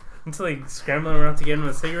 into like scrambling around to get him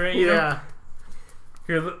a cigarette. You know?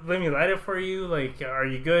 Here, let me light it for you. Like, are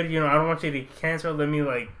you good? I don't want you to get cancer. Let me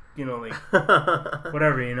like like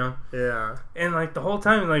whatever, Yeah. And like the whole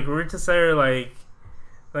time, like we're just there, like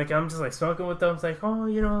I'm just like smoking with them. It's like, oh,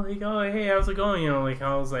 like, oh, hey, how's it going? Like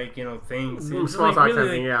how's like things. It's Small like talk really,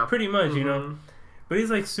 thing, yeah. pretty much, But he's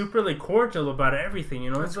like super like cordial about everything,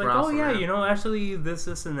 It's That's like, awesome, oh yeah, man. actually this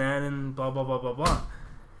and that and blah blah blah blah blah.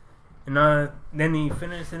 And then he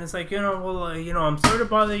finished, and it's like, well, I'm sorry to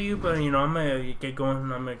bother you, but I'm gonna get going. I'm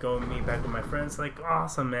gonna go meet back with my friends. Like,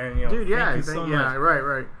 awesome, man. Dude, yeah, thank you so much. yeah,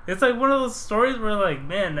 right. It's like one of those stories where, like,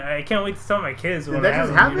 man, I can't wait to tell my kids Did what that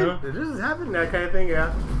just happened. happen? Did this just happen? That kind of thing,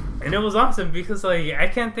 yeah. And it was awesome because, like, I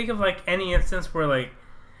can't think of like any instance where like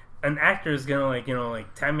an actor is gonna like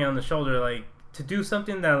tap me on the shoulder, like to do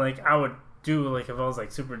something that like I would do like if I was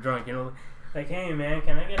like super drunk, Like, hey man,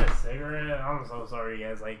 can I get a cigarette? I'm so sorry,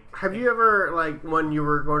 guys. Like, have you ever, like, when you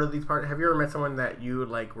were going to these parties, have you ever met someone that you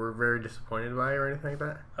like were very disappointed by or anything like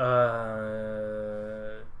that?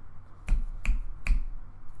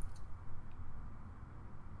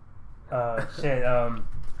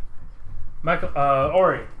 Michael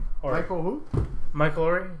Ori. Michael who? Michael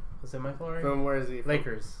Ori. Was it Michael Ori? From where is he? From?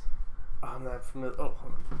 Lakers. I'm not familiar. Oh,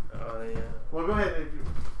 hold on. Oh yeah. Well, go ahead.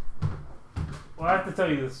 Well, I have to tell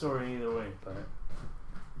you the story either way, but.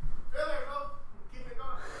 Keep it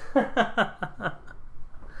going.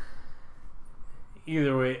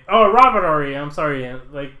 Either way. Oh, Robert Ory. I'm sorry.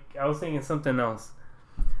 Like, I was thinking something else.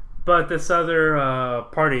 But this other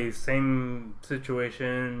party, same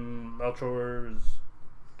situation. Melchor's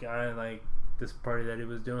guy, like, this party that he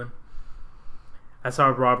was doing. I saw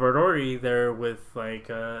Robert Ory there with, like,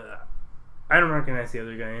 I don't recognize the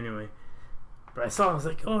other guy anyway. But I was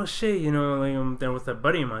like, oh shit, like I'm there with a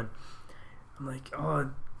buddy of mine. I'm like, oh,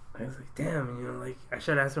 I was like, damn, like I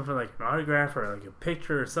should ask him for like an autograph or like a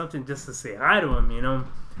picture or something just to say hi to him,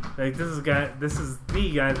 Like this is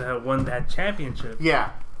the guy that won that championship.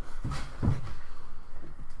 Yeah.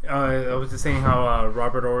 I was just saying how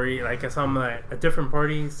Robert Ory, like I saw him at a different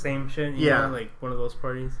party, same shit, you know, like one of those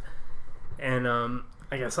parties, and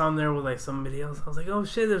like I saw him there with like somebody else. I was like, oh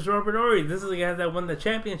shit, there's Robert Ory. This is the guy that won the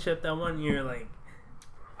championship that one year. Like,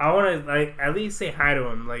 I want to like at least say hi to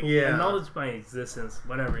him, like acknowledge my existence,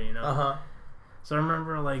 whatever, So I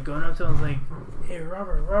remember like going up to him, I was like, hey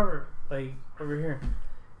Robert, like over here.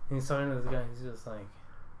 And he's talking to this guy. He's just like,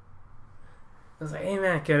 I was like, hey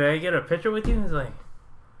man, can I get a picture with you? He's like,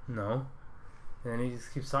 no. And then he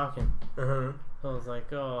just keeps talking. So I was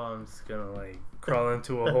like, oh, I'm just gonna like crawl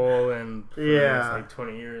into a hole and for the next, like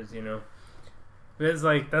 20 years, But it's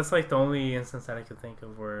like that's like the only instance that I could think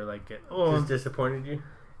of where like just disappointed you.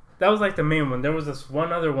 That was like the main one. There was this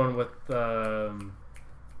one other one with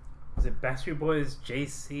was it Backstreet Boys,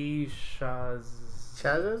 JC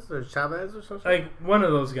Chavez or something? Like one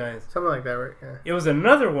of those guys. Something like that, right? Yeah. It was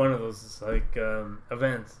another one of those like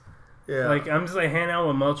events. Yeah. Like I'm just like hanging out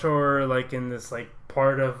with Melchor like in this like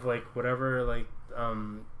part of like whatever like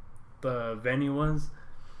the venue was.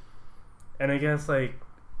 And I guess like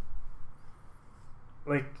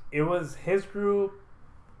it was his group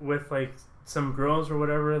with like some girls or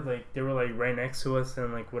whatever, like they were like right next to us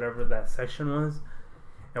in like whatever that section was.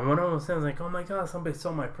 And one of them was saying like, oh my god, somebody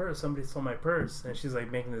stole my purse, and she's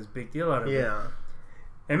like making this big deal out of it. Yeah.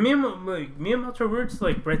 And me and Melchor were just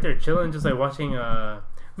like right there chilling, just like watching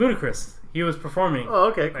Ludacris. He was performing. Oh,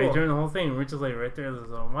 okay, cool. Like, during the whole thing, we're just like right there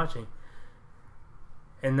watching.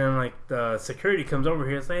 And then like the security comes over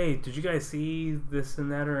here. It's like, hey, did you guys see this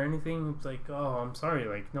and that or anything? It's like, oh, I'm sorry.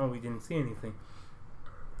 Like, no, we didn't see anything.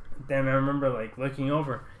 Then I remember like looking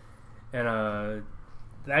over, and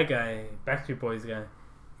that guy, Backstreet Boys guy,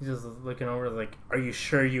 he's just looking over like, are you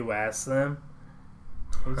sure you asked them?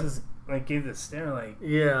 He just like gave this stare like,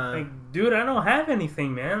 like, dude, I don't have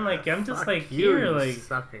anything, man. Like, I'm just like here, like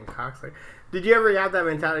sucking cocks. Like, did you ever have that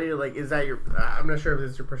mentality? Like, is that your? I'm not sure if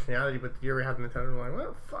this is your personality, but did you ever have the mentality like,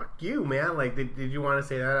 well, fuck you, man? Like, did you want to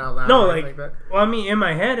say that out loud? No, like that? Well, I mean, in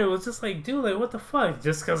my head, it was just like, dude, like, what the fuck?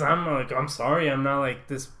 Just because I'm like, I'm sorry, I'm not like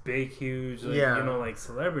this big, huge, like, like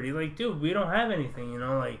celebrity. Like, dude, we don't have anything,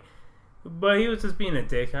 like. But he was just being a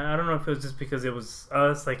dick. I don't know if it was just because it was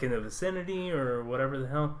us, like, in the vicinity or whatever the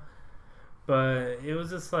hell. But it was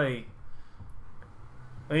just like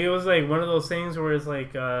it was like one of those things where it's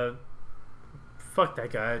like, fuck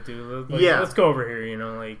that guy, dude. Like, let's go over here,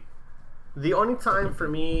 like. The only time for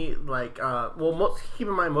me, like, keep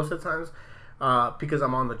in mind most of the times, because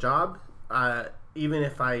I'm on the job, even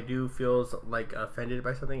if I do feel like offended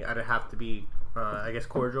by something, I'd have to be, I guess,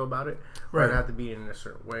 cordial about it. Right. Or I'd have to be in a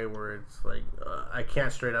certain way where it's like, I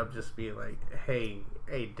can't straight up just be like, hey,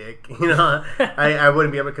 dick, I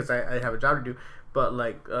wouldn't be able because I have a job to do. But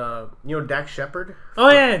like, Dax Shepard. Oh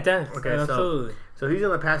yeah, Dax. Okay, absolutely. So he's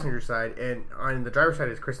on the passenger side, and on the driver's side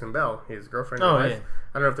is Kristen Bell, his girlfriend. Oh wife. yeah.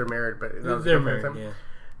 I don't know if they're married, but They're married. Yeah.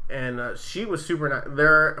 And she was super nice.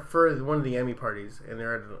 They're for one of the Emmy parties, and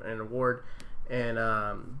they're at an award, and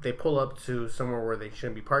they pull up to somewhere where they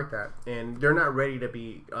shouldn't be parked at, and they're not ready to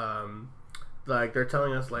be. Like they're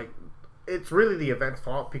telling us, like it's really the event's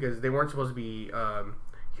fault because they weren't supposed to be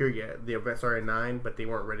here yet. The event started at 9, but they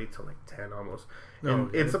weren't ready till like 10 almost.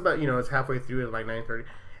 And it's about it's halfway through at like 9:30.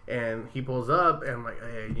 And he pulls up, and I'm like,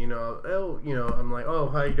 hey, I'm like, oh,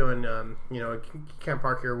 how you doing? You can't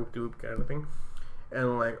park here, whoop de whoop, kind of thing. And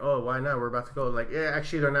I'm like, oh, why not? We're about to go. Like, yeah,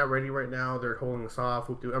 actually, they're not ready right now. They're holding us off.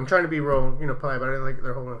 Whoop de whoop. I'm trying to be real, polite, but I like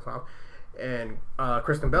they're holding us off. And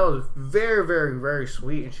Kristen Bell is very, very, very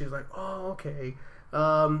sweet, and she's like, oh, okay.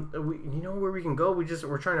 You know where we can go?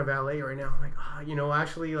 We're trying to valet right now. I'm like,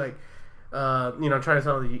 actually, like. Trying to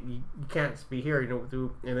tell them you can't be here,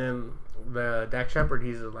 and then the Dax Shepard,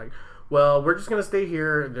 he's like, well, we're just gonna stay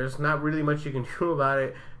here. There's not really much you can do about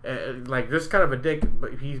it. Like, there's kind of a dick,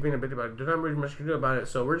 but he's being a bit about it. There's not really much you can do about it,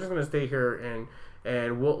 so we're just gonna stay here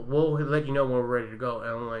and we'll let you know when we're ready to go. And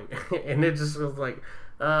I'm like, and it just was like,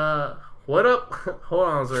 what up? Hold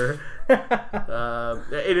on, sir.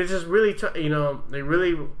 It just really, they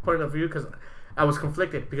really put it up for you because I was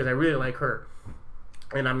conflicted because I really like her.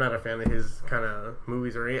 And I'm not a fan of his kind of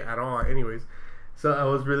movies or at all, anyways. So I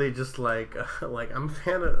was really just like I'm a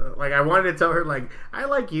fan of, like, I wanted to tell her, like, I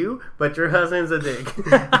like you, but your husband's a dick,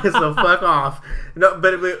 so fuck off. No,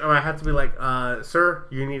 but I had to be like, sir,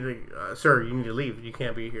 you need to leave. You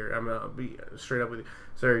can't be here. I'm gonna be straight up with you,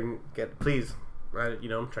 sir. Please,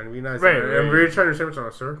 I'm trying to be nice. Right, I'm really trying to say what's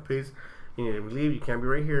on, sir. Please. You need to leave. You can't be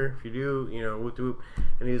right here. If you do, whoop whoop.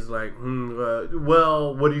 And he's like,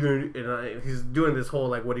 well, what are you gonna do? And he's doing this whole,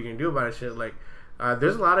 like, what are you gonna do about it shit? Like,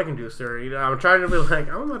 there's a lot I can do, sir. I'm trying to be like,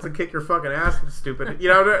 I'm about to kick your fucking ass, stupid. I'm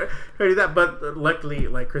trying to do that. But luckily,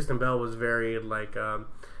 like, Kristen Bell was very, like,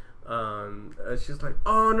 she's like,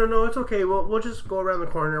 oh, no, it's okay. We'll just go around the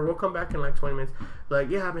corner. We'll come back in like 20 minutes. Like,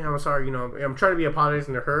 yeah, man, I'm sorry. I'm trying to be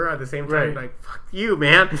apologizing to her at the same time. Right. Like, fuck you,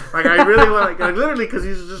 man. Like, I really want, like literally, because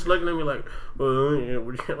he's just looking at me like, well,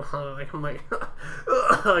 like, I'm like,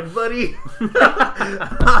 buddy,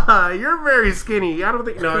 you're very skinny. I don't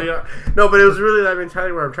think, no, but it was really that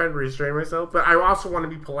mentality where I'm trying to restrain myself, but I also want to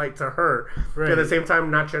be polite to her. Right. At the same time,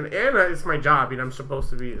 not trying, and it's my job. I'm supposed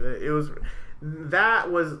to be. That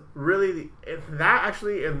was really that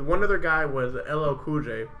actually, and one other guy was LL Cool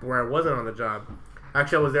J, where I wasn't on the job.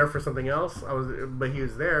 Actually, I was there for something else. But he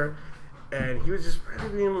was there, and he was just really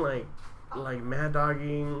being like mad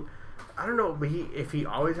dogging. I don't know, but if he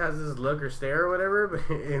always has this look or stare or whatever, but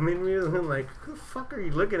it made me like, who the fuck are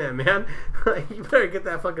you looking at, man? Like, you better get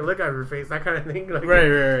that fucking look out of your face, that kind of thing. Like, right. It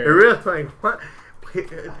really like what?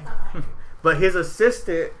 But his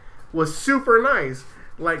assistant was super nice.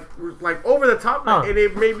 Like over the top, and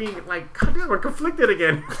it made me like, God damn, I'm conflicted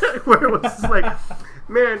again. Where it was just like,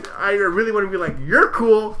 man, I really want to be like, you're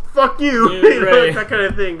cool, fuck you, right. That kind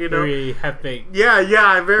of thing, Very half-baked.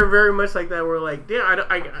 Yeah, very, very much like that. We're like, damn,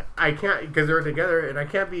 I can't, because they're together, and I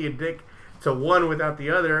can't be a dick to one without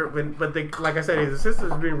the other. But like I said, his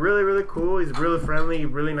assistant's being really, really cool. He's really friendly,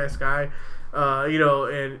 really nice guy,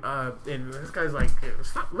 and this guy's like,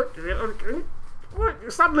 stop looking.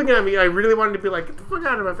 Stop looking at me. I really wanted to be like, get the fuck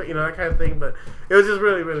out of my face, that kind of thing. But it was just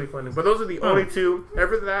really, really funny. But those are the only two.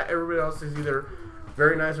 Everybody else is either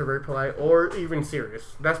very nice or very polite, or even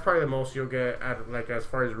serious. That's probably the most you'll get at, like, as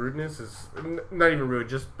far as rudeness is not even rude,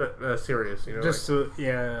 just serious. Just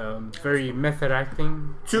very method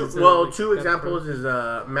acting. Two examples is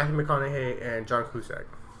Matthew McConaughey and John Cusack.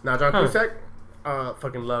 Now, John Cusack,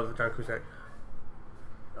 fucking love John Cusack.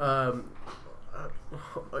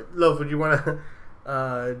 Love, would you want to?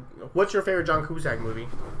 What's your favorite John Cusack movie?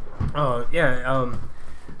 Oh yeah.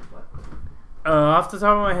 Off the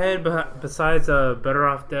top of my head, besides Better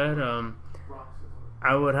Off Dead,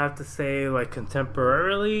 I would have to say, like,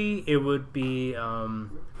 contemporarily, it would be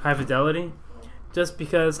High Fidelity, just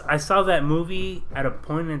because I saw that movie at a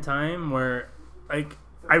point in time where, like,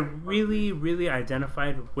 I really, really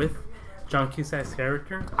identified with John Cusack's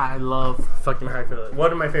character. I love fucking High Fidelity.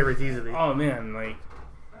 One of my favorites easily. Oh man, like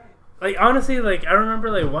honestly, like, I remember,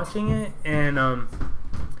 like, watching it and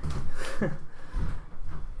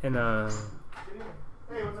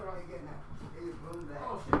Hey, what's up? How you getting at?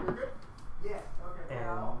 Oh shit, we're good? Yeah. Okay.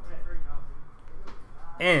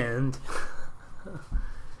 And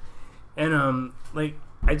like,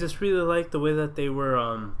 I just really liked the way that they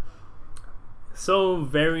were so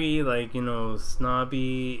very, like,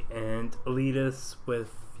 snobby and elitist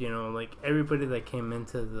with, like, everybody that came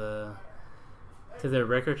into to their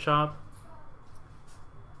record shop.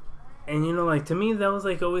 And you know, like, to me, that was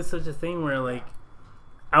like always such a thing where, like,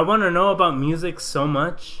 I want to know about music so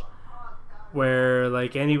much, where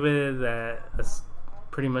like anybody that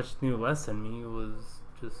pretty much knew less than me was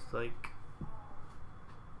just like,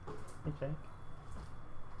 hey Jack,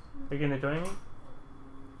 are you gonna join me?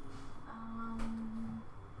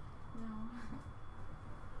 No.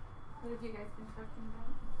 What have you guys been talking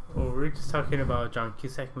about? Well, we were just talking about John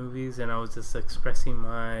Cusack movies, and I was just expressing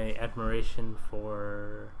my admiration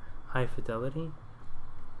for High Fidelity.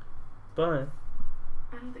 But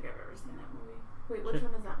I don't think I've ever seen that movie. Wait, which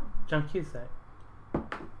one is that one? John Cusack. Is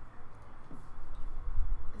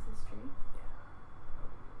this true?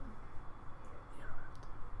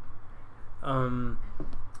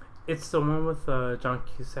 It's the one with John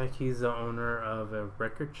Cusack. He's the owner of a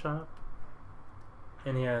record shop,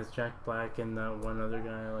 and he has Jack Black and that one other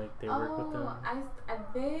guy. Like they work with them. I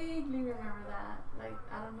vaguely remember that. Like,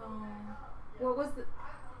 I don't know. What was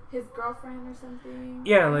his girlfriend or something?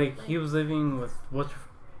 Yeah, like he was living with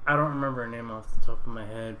I don't remember her name off the top of my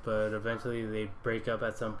head, but eventually they break up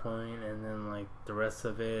at some point, and then like the rest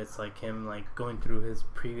of it, it's like him like going through his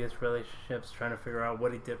previous relationships, trying to figure out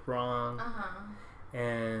what he did wrong.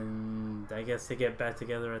 And I guess they get back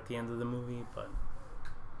together at the end of the movie. But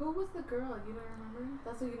who was the girl? You don't remember?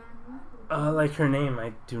 That's what you don't remember? Like her name,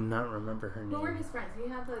 I do not remember her name. Who were his friends? He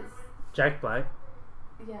had this. Jack Black.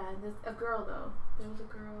 Yeah, and a girl though. There was a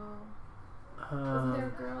girl. Wasn't there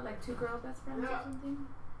a girl? Like two girl best friends or something?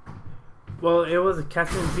 Well, it was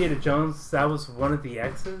Catherine Zeta-Jones. That was one of the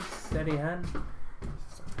exes that he had.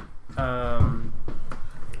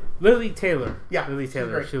 Lily Taylor. Yeah, Lily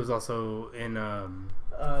Taylor. She was also in The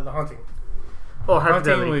Haunting. Oh, High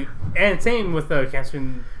Haunting Fidelity. and same with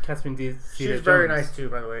Catherine Zeta-Jones. She was very nice too,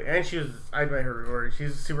 by the way. And I met her before.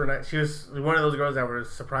 She's super nice. She was one of those girls that was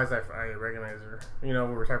surprised I recognized her. You know,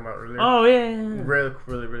 what we were talking about earlier. Oh, yeah. Really,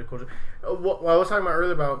 really, really cool. What I was talking about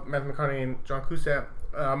earlier about Matthew McConaughey and John Cusack,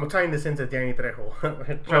 I'm tying this into Danny Trejo.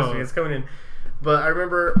 Trust me, it's coming in. But I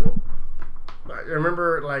remember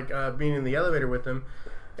like being in the elevator with him,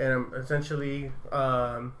 and I'm essentially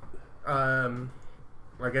like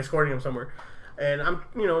escorting him somewhere. And I'm,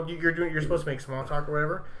 you're supposed to make small talk or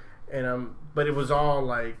whatever, and but it was all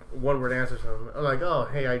like one word answers. So I'm like, oh,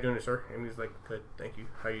 hey, how you doing, sir? And he's like, good, thank you.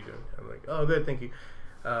 How you doing? I'm like, oh, good, thank you.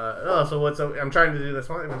 So what's up? I'm trying to do this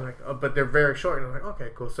one. I'm like, oh, but they're very short. And I'm like, okay,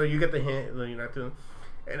 cool. So you get the hint. You're not doing.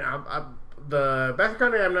 And the Matthew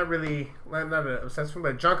McConaughey, I'm not obsessed with,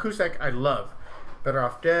 but John Cusack, I love. Better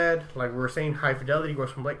Off Dead, like we were saying, High Fidelity,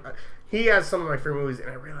 Gross from Blake. He has some of my favorite movies, and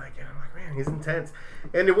I really like it. I'm like, man, he's intense.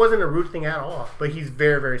 And it wasn't a rude thing at all, but he's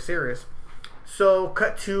very, very serious. So,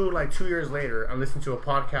 cut to like 2 years later, I'm listening to a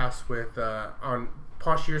podcast with on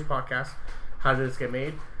Paul Scheer's podcast, How Did This Get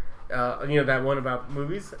Made? That one about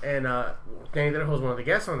movies, and Danny Trejo is one of the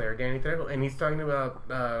guests on there. Danny Trejo, and he's talking about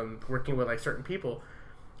working with like certain people.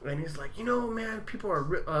 And he's like, man, people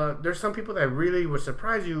are. There's some people that really would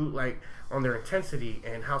surprise you, like on their intensity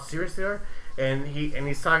and how serious they are. And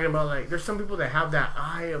he's talking about like, there's some people that have that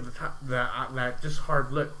eye of the top, that just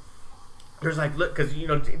hard look. There's like look, because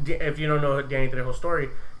if you don't know Danny Trejo's story,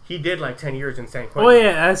 he did like 10 years in San Quentin. Oh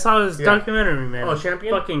yeah, I saw his documentary, man. Oh,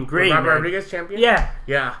 Champion, fucking great. Robert Rodriguez, Champion.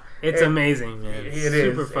 Yeah. It's amazing, man. It's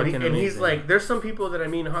super fucking amazing. And he's like, there's some people that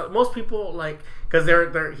most people like, because they're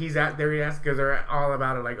because they're all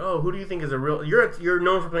about it. Like, oh, who do you think is a real? You're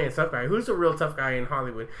known for playing a tough guy. Who's a real tough guy in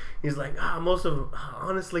Hollywood? He's like,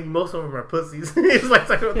 honestly, most of them are pussies. He's like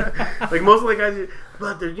talking about that. Like most of the guys,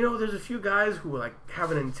 but there's a few guys who like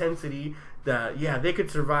have an intensity that they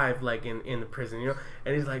could survive like in the prison,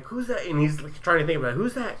 And he's like, who's that? And he's like, trying to think about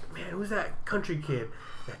who's that country kid.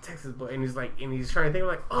 That Texas boy, and he's trying to think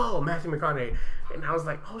like, oh, Matthew McConaughey, and I was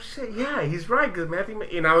like, oh shit, yeah, he's right, because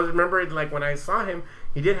and I was remembering like when I saw him,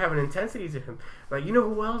 he did have an intensity to him. Like,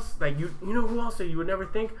 who else? Like who else that you would never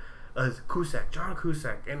think? Cusack, John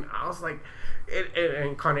Cusack, and I was like,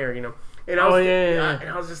 and Con Air, And I was, and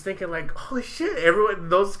I was just thinking like, holy shit, everyone,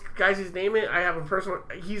 those guys he's naming, I have a personal.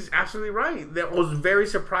 He's absolutely right. That was very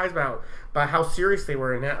surprised by how serious they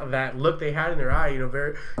were and that look they had in their eye.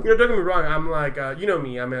 Very. Don't get me wrong. I'm like,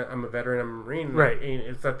 me. I'm a veteran. I'm a Marine. Right. And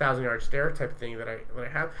it's a 1,000-yard stare type of thing that I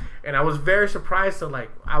have. And I was very surprised to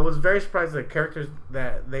the characters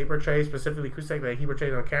that they portray, specifically Cusack, that he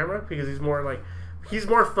portrays on camera, because he's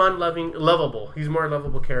more fun-loving, lovable. He's more a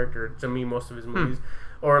lovable character to me. Most of his movies.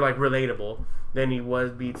 Or like relatable than he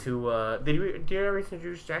was to. Did you ever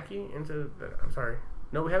introduce Jackie into? I'm sorry,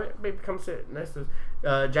 no, we haven't. Maybe come sit next to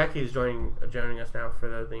us. Jackie is joining us now for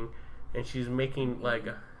the thing, and she's making like.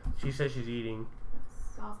 She says she's eating.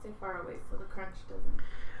 So I'll stay far away so the crunch doesn't.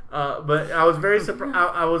 But I was very surprised.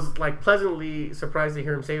 I was like pleasantly surprised to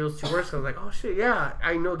hear him say those two words. I was like, "Oh shit, yeah,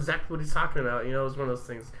 I know exactly what he's talking about." You know, it's one of those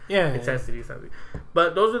things. Yeah. Intensity, something.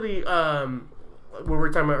 But those are the what we were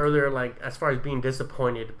talking about earlier. Like as far as being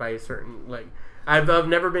disappointed by a certain like, I've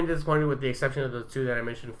never been disappointed with the exception of the two that I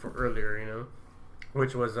mentioned for earlier. You know,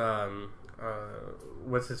 which was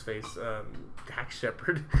what's his face, Dax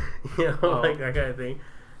Shepard. You know, like that kind of thing.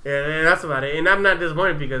 Yeah, and that's about it. And I'm not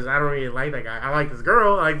disappointed because I don't really like that guy. I like this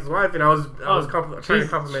girl, I like his wife, and I was trying to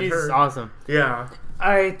compliment her. She's awesome. Yeah.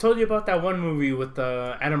 I told you about that one movie with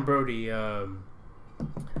Adam Brody. I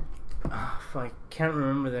can't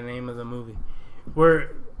remember the name of the movie.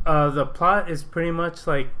 Where the plot is pretty much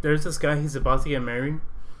like there's this guy, he's about to get married.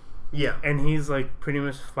 Yeah. And he's like pretty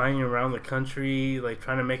much flying around the country, like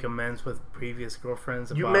trying to make amends with previous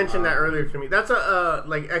girlfriends. You mentioned that earlier to me. That's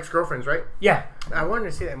like ex-girlfriends, right? Yeah. I wanted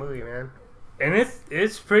to see that movie, man. And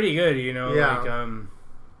it's pretty good, you know. Yeah.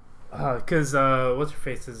 Like because what's her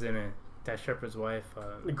face is in it? Dax Shepard's wife.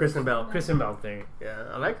 Kristen Bell. Kristen Bell thing. Yeah,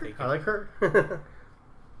 I like her. I like her.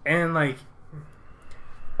 And like,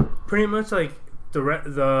 pretty much like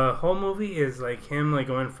the whole movie is like him like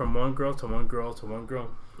going from one girl to one girl to one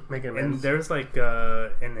girl. Making and there's like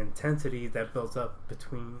an intensity that builds up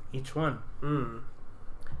between each one.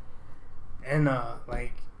 And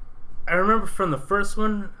like I remember from the first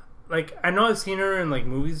one, like I know I've seen her in like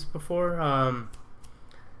movies before.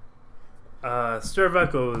 Stir of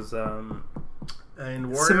Echoes, and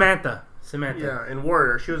Warrior? Samantha. Yeah, in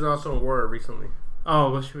Warrior. She was also in Warrior recently. Oh,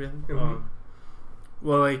 was she really? Mm-hmm.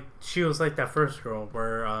 Well, like she was like that first girl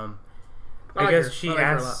where I like guess her. she I like her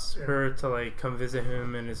a asks lot. her to like come visit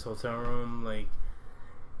him in his hotel room. Like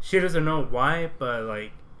she doesn't know why, but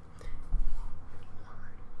like,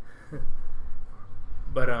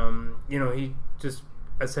 but you know, he just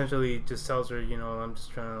essentially just tells her, you know, I'm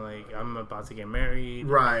just trying to like, I'm about to get married,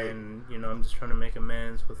 right? And you know, I'm just trying to make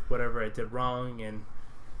amends with whatever I did wrong. And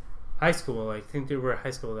high school, like, I think they were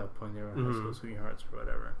high school at that point. They were high school sweethearts or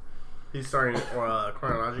whatever. He's starting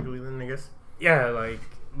chronologically then, I guess. Yeah, like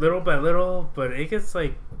little by little, but it gets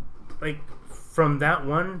like from that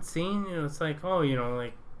one scene, you know, it's like, oh, you know,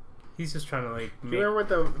 like he's just trying to like. Do you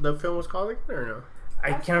remember what the film was called again, or no?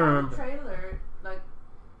 I can't remember. The trailer, like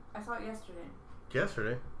I saw it yesterday.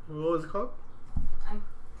 Yesterday. What was it called?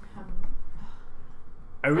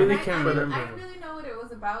 I really can't remember. I didn't really know what it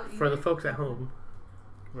was about. Either. For the folks at home.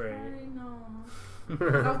 Right. I know. I was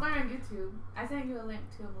going on YouTube. I sent you a link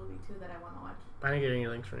to a movie too that I want to watch. I didn't get any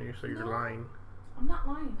links from you, so you're lying. I'm not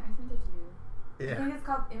lying. I sent it to you. Yeah. I think it's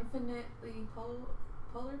called Infinitely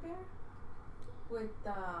Polar Bear with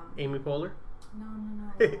Amy Poehler. No.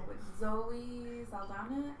 With Zoe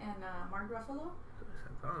Saldana and Mark Ruffalo.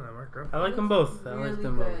 Mark Ruffalo. I like them both. I like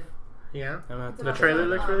them both. Yeah. The trailer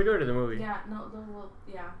looks really good, or the movie? Yeah. No. The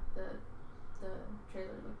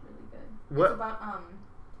trailer looked really good. What? It's about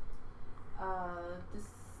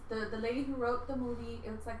the lady who wrote the movie.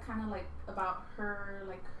 It's like kind of like about her,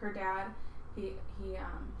 like her dad. He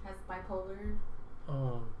has bipolar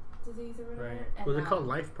disease or whatever. Right. And, was it called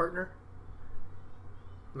Life Partner?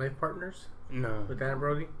 Life Partners? No. With Dan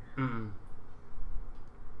Brody? Mm-mm.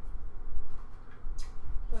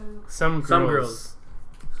 Some girls.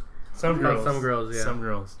 Some girls, yeah.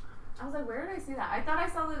 I was like, where did I see that? I thought I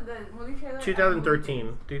saw the movie trailer.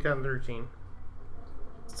 2013.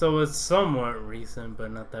 So it's somewhat recent,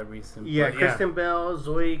 but not that recent. Yeah, Kristen Bell,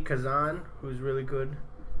 Zoe Kazan, who's really good.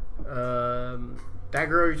 That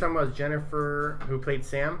girl you're talking about is Jennifer, who played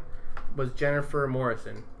Sam, was Jennifer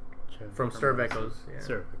Morrison from Stir of Echoes. Yeah.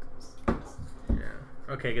 Stir of Echoes.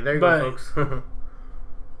 Yeah. Okay, there you go, folks.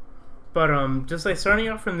 But just like starting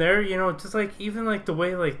out from there, you know, just like even like the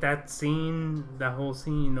way like that whole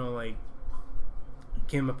scene, you know, like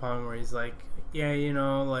came upon where he's like, yeah, you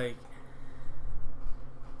know, like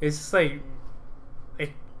it's just like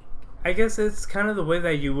I guess it's kind of the way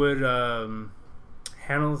that you would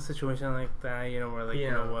handle a situation like that, you know, where like, you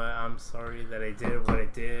know what, I'm sorry that I did what I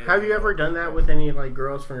did. Have you ever done that with any like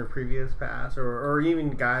girls from your previous past, or even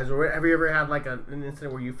guys, or have you ever had like an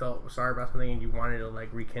incident where you felt sorry about something and you wanted to like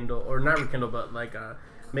rekindle, or not rekindle, but like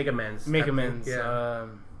make amends? Yeah.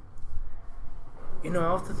 You know,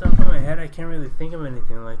 off the top of my head, I can't really think of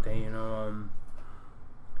anything like that. You know,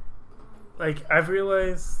 like I've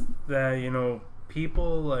realized that, you know,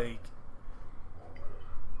 people like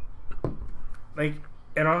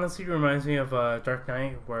it honestly reminds me of Dark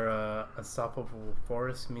Knight, where unstoppable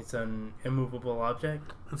force meets an immovable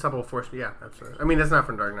object. Unstoppable force, yeah, absolutely. I mean, that's not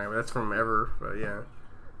from Dark Knight, but that's from Ever, but yeah.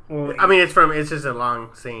 Well, I mean, it's just a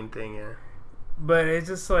long saying thing, yeah. But it's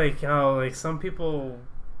just like how like some people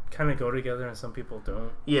kind of go together and some people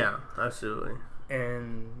don't. Yeah, absolutely.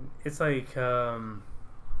 And it's like how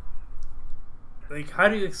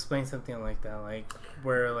do you explain something like that? Like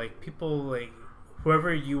where like people like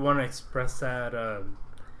whoever you want to express that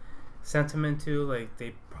sentiment to, like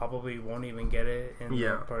they probably won't even get it, and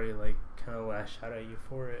they'll probably like kind of lash out at you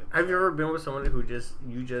for it. Have you ever been with someone who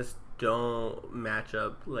you just don't match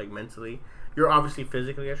up like mentally? You're obviously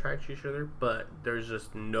physically attracted to each other, but there's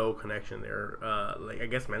just no connection there. Like I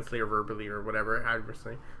guess mentally or verbally or whatever.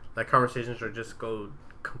 Obviously, like conversations are just go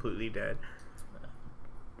completely dead.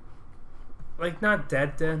 Like not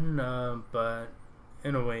dead, but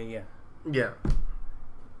in a way, yeah. Yeah.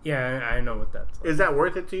 Yeah, I know what that's like. Is that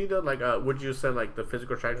worth it to you though? Like, would you say like the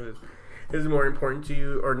physical attraction is more important to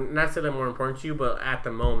you, or not say that more important to you, but at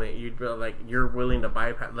the moment you'd be like you're willing to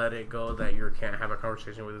bypass, let it go that you can't have a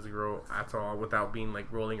conversation with this girl at all without being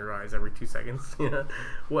like rolling your eyes every 2 seconds, you know,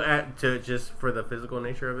 to just for the physical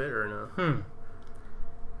nature of it, or no?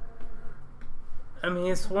 I mean,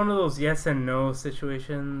 it's one of those yes and no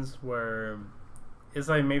situations where it's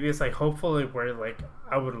like maybe it's like hopefully where like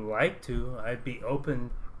I would like to, I'd be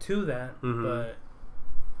open to that, but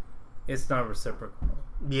it's not reciprocal.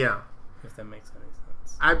 Yeah. If that makes any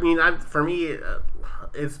sense. I mean, for me,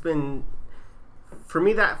 it's been... For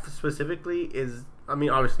me, that specifically is... I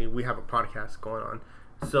mean, obviously, we have a podcast going on.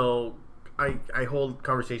 So, I hold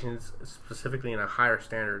conversations specifically in a higher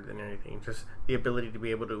standard than anything. Just the ability to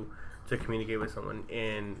be able to communicate with someone,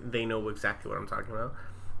 and they know exactly what I'm talking about.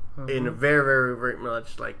 In a very, very, very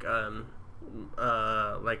much like kind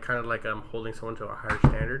of like I'm holding someone to a higher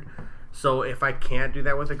standard. So, if I can't do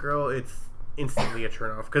that with a girl, it's instantly a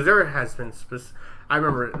turn off, because there has been I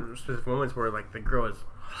remember specific moments where like the girl is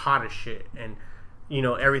hot as shit, and you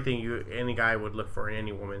know everything any guy would look for in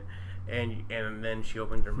any woman, and then she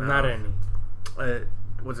opens her mouth. Not any.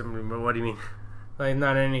 What do you mean? Like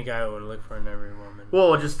not any guy would look for in every woman.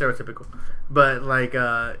 Well, just stereotypical, but like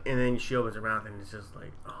and then she opens her mouth and it's just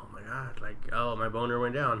like, oh my god, like oh my boner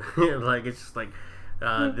went down. Like it's just like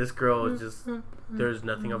this girl is just there's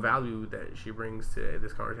nothing of value that she brings to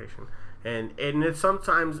this conversation. And it's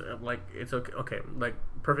sometimes like it's okay. Like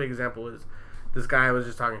perfect example is this guy I was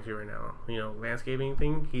just talking to right now. You know, landscaping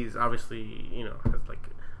thing. He's obviously has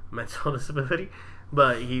like mental disability,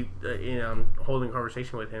 but he I'm holding a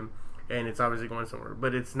conversation with him, and it's obviously going somewhere.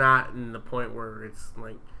 But it's not in the point where it's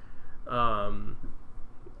like,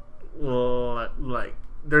 well, like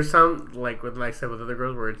there's some like I said with other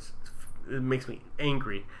girls where it makes me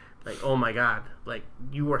angry. Like oh my god, like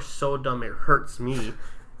you are so dumb it hurts me.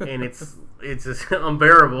 And it's just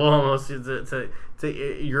unbearable almost.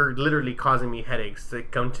 You're literally causing me headaches to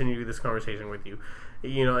continue this conversation with you,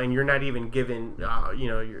 and you're not even given,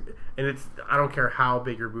 and I don't care how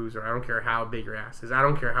big your boobs are, I don't care how big your ass is, I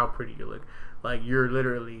don't care how pretty you look. Like you're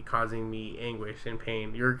literally causing me anguish and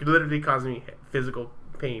pain. You're literally causing me physical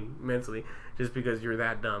pain mentally just because you're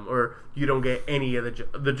that dumb, or you don't get any of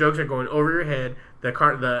the jokes are going over your head.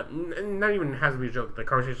 Not even has to be a joke. The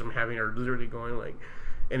conversations I'm having are literally going like.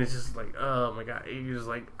 And it's just like, oh my god, you're just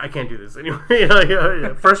like, I can't do this anymore.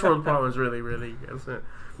 First world problems, really, really.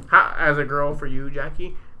 How, as a girl, for you,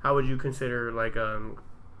 Jackie, how would you consider like,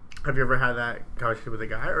 have you ever had that conversation with a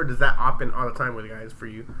guy, or does that happen all the time with guys for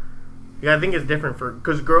you? Yeah, I think it's different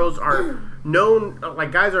because girls are known,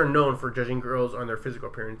 like guys are known for judging girls on their physical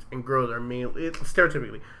appearance, and girls are mainly,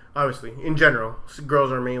 stereotypically, obviously, in general,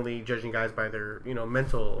 girls are mainly judging guys by their,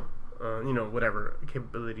 mental, whatever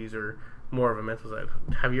capabilities or. More of a mental side.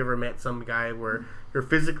 Have you ever met some guy where you're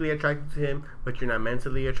physically attracted to him, but you're not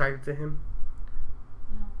mentally attracted to him?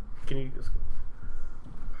 No. Can you just...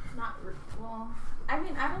 Not well. I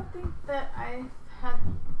mean, I don't think that I had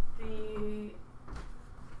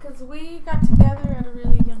because we got together at a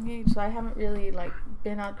really young age, so I haven't really like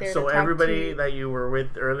been out there. So to everybody that you were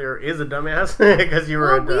with earlier is a dumbass because you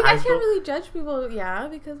were in high school. I can't really judge people,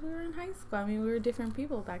 because we were in high school. I mean, we were different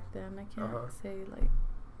people back then. I can't say like.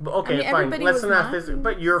 Okay, fine. Let's not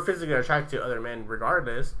but you're physically attracted to other men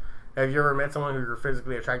regardless. Have you ever met someone who you're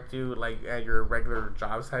physically attracted to, like at your regular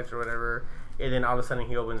job sites or whatever, and then all of a sudden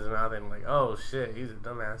he opens his mouth and like, oh shit, he's a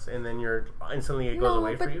dumbass, and then you're instantly it goes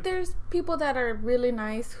away from you? No, but there's people that are really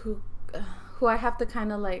nice who I have to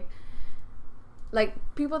kind of like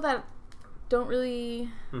people that don't really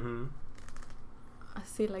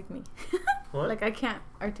see like me. What? Like I can't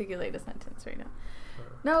articulate a sentence right now.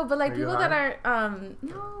 No, but like people that are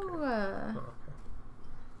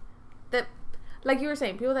that like you were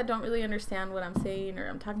saying, people that don't really understand what I'm saying or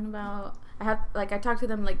I'm talking about. I talk to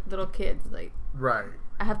them like little kids, like right.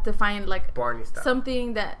 I have to find like Barney style.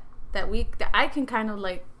 Something that I can kind of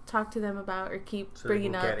like talk to them about or keep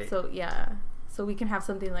bringing up. So yeah, so we can have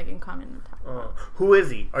something like in common to talk about. Who is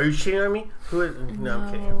he? Are you shitting on me? Who is? No,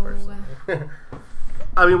 I'm kidding, of course.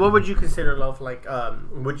 I mean, what would you consider love? Like,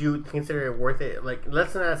 would you consider it worth it? Like,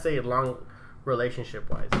 let's not say long relationship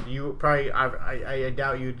wise. You probably, I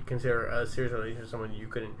doubt you'd consider a serious relationship someone you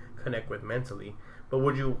couldn't connect with mentally. But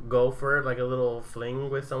would you go for like a little fling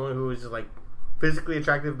with someone who is just like physically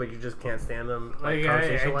attractive, but you just can't stand them? Like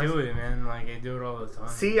I do it, man. Like I do it all the time.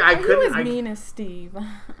 See, I couldn't. You as mean as Steve.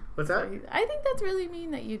 What's that? I think that's really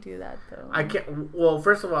mean that you do that, though. I can't. Well,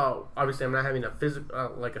 first of all, obviously, I'm not having a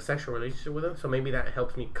physical, like a sexual relationship with them, so maybe that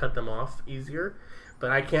helps me cut them off easier.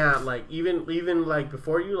 But I can't, like, even like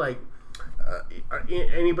before you, like,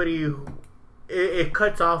 anybody who it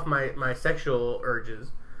cuts off my sexual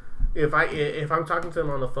urges. If I'm talking to them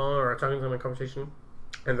on the phone or I'm talking to them in conversation,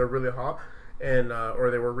 and they're really hot, and or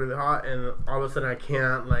they were really hot, and all of a sudden I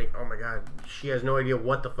can't, like, oh my god, she has no idea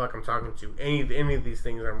what the fuck I'm talking to. Any of these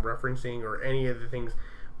things I'm referencing, or any of the things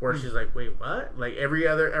where she's like, wait, what? Like every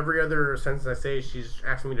other sentence I say, she's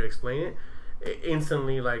asking me to explain it.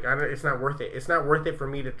 Instantly, like, it's not worth it. It's not worth it for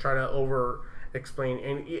me to try to over explain,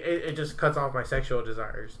 and it just cuts off my sexual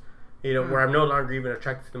desires. You know, where I'm no longer even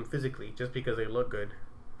attracted to them physically just because they look good.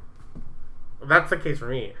 That's the case for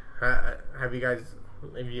me. Have you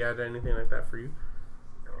had anything like that for you?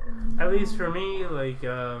 At least for me, like,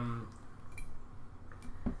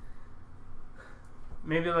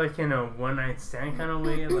 maybe like in a one night stand kind of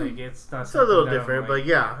way. Like it's not. It's a little different, but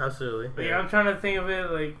yeah, absolutely. But yeah, I'm trying to think of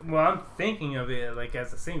it like. Well, I'm thinking of it like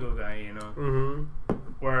as a single guy, you know. Mm-hmm.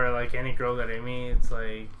 Where like any girl that I meet, it's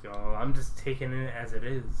like, oh, I'm just taking it as it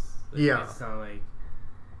is. Like, yeah. It's not like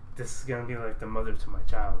this is gonna be like the mother to my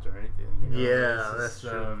child or anything. You know? Yeah, that's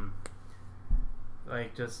true.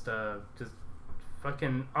 Like just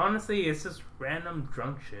fucking. Honestly, it's just random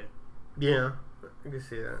drunk shit. Yeah, I can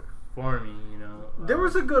see that. For me, you know. There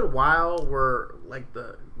was a good while where like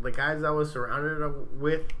the guys I was surrounded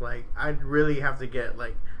with, like I'd really have to get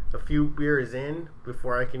like a few beers in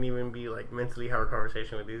before I can even be like mentally have a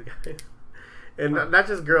conversation with these guys. And not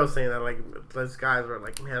just girls saying that, like those guys were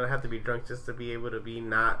like, man, I have to be drunk just to be able to be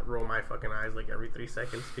not roll my fucking eyes like every 3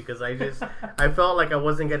 seconds, because I felt like I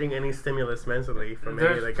wasn't getting any stimulus mentally from any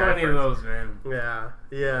of the guys. There's plenty of those, man. Yeah.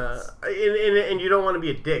 And you don't want to be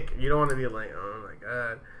a dick. You don't want to be like, oh my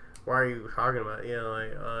god, why are you talking about? You know,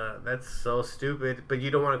 like that's so stupid. But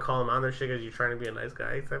you don't want to call them on their shit because you're trying to be a nice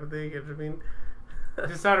guy type of thing. You know what I mean?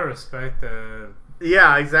 Just out of respect.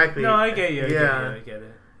 Yeah, exactly. No, I get you. I get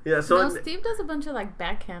it. Yeah, so Steve does a bunch of like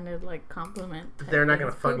backhanded like compliment. They're not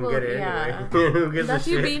gonna fucking get it anyway. Who gives That's a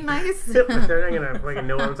you shit? Being nice. They're not gonna fucking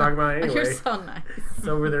know what I'm talking about anyway. You're so nice. It's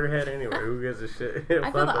over their head anyway. Who gives a shit?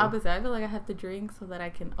 I feel the opposite. I feel like I have to drink so that I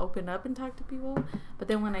can open up and talk to people. But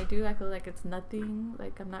then when I do, I feel like it's nothing.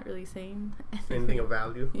 Like I'm not really saying anything of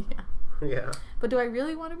value. Yeah. But do I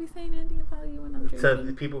really want to be saying anything of value when I'm drinking? So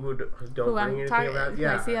the people who don't bring anything of value,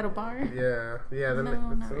 I see at a bar. Yeah. Then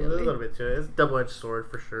no, it's a little bit to it. It's a double-edged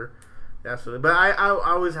sword for sure. Absolutely. But I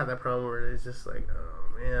always have that problem where it's just like,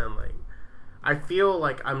 oh man, like I feel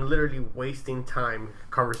like I'm literally wasting time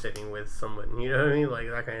conversating with someone. You know what I mean? Like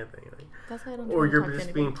that kind of thing. Like, that's why I don't. Or you're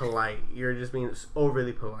just being polite. You're just being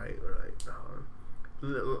overly polite. Or like,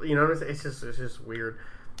 you know what I'm saying? It's just weird.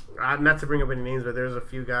 Not to bring up any names, but there's a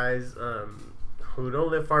few guys who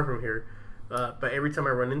don't live far from here. But every time I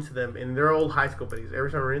run into them, and they're old high school buddies,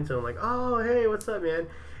 every time I run into them, I'm like, oh, hey, what's up, man?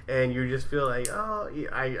 And you just feel like, oh,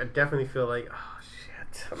 I definitely feel like, oh,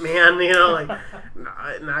 shit, man, you know, like,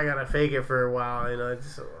 now I gotta fake it for a while, you know,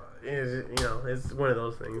 it's one of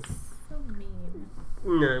those things. So mean.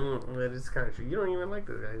 No, but it's kind of true. You don't even like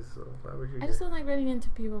those guys, so why would you? I just don't like running into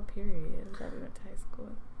people, period, that we went to high school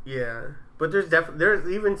with. Yeah, but there's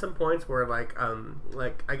even some points where like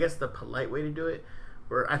I guess the polite way to do it,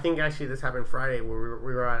 where I think actually this happened Friday, where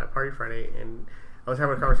we were at a party Friday, and I was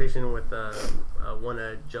having a conversation with one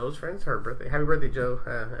of Joe's friends, her birthday. Happy birthday, Joe!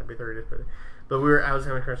 Happy 30th birthday. But I was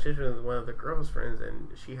having a conversation with one of the girls' friends, and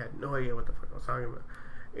she had no idea what the fuck I was talking about.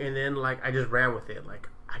 And then like I just ran with it, like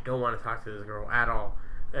I don't want to talk to this girl at all,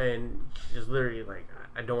 and she just literally like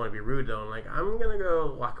I don't want to be rude though. I'm like I'm gonna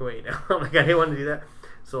go walk away now. Like I didn't want to do that.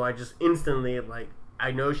 So I just instantly, like,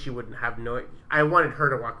 I know she wouldn't have I wanted her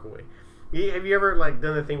to walk away. Have you ever, like,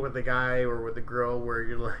 done the thing with the guy or with the girl where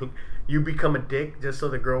you're, like, you become a dick just so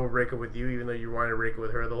the girl will break up with you even though you wanted to break up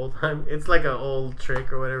with her the whole time? It's like an old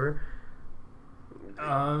trick or whatever.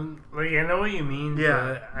 Well, I know what you mean.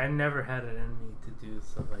 Yeah. But I never had it in me to do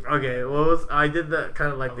stuff like that. Okay, well, I did the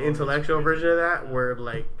kind of, like, the intellectual version of that where,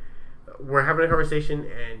 like, we're having a conversation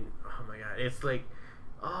and, oh, my God, it's like,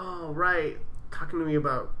 oh, right. Talking to me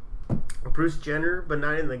about Bruce Jenner, but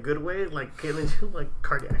not in the good way, like Caitlyn, like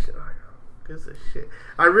Kardashian. gives a shit?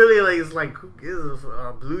 I really like. It's like, who gives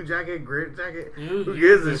a blue jacket, gray jacket? Who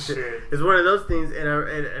gives a shit? It's one of those things, and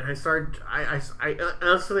I started. I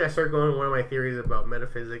honestly, I started going to one of my theories about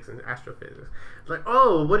metaphysics and astrophysics. Like,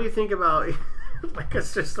 oh, what do you think about? Like,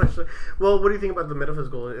 it's just well, what do you think about the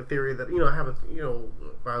metaphysical theory that have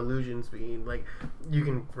about illusions being like you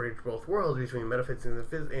can bridge both worlds between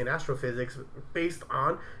metaphysics and astrophysics based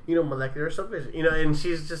on molecular subvision, and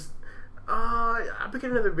she's just I'll pick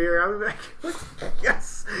another beer. I'll be back.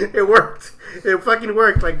 Yes, it worked. It fucking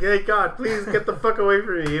worked. Like, hey God, please get the fuck away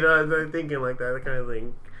from me. I'm thinking like that kind of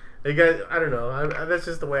thing. Like, I don't know. That's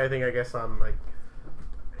just the way I think. I guess I'm like,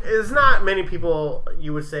 it's not many people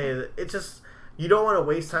you would say that it's just. You don't want to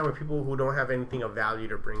waste time with people who don't have anything of value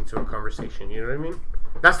to bring to a conversation. You know what I mean?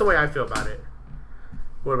 That's the way I feel about it.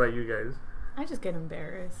 What about you guys? I just get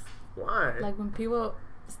embarrassed. Why? Like, when people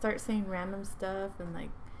start saying random stuff and, like,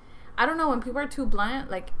 I don't know, when people are too blunt,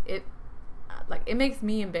 it makes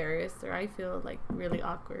me embarrassed, or I feel, like, really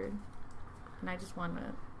awkward. And I just want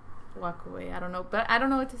to walk away. I don't know. But I don't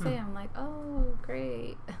know what to say. I'm like, oh,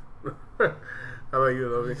 great. How about you,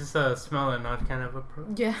 Lovey? Just a smell and nod kind of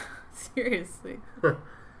approach. Yeah, seriously.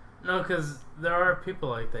 No, because there are people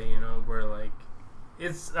like that, where, like,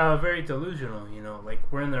 it's very delusional, like,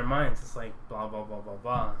 we're in their minds. It's like, blah, blah, blah, blah,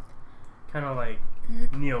 blah. Kind of like,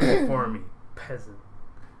 kneel before me, peasant.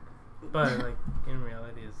 But, like, in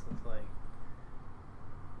reality, it's like,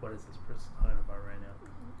 what is this person talking about right now?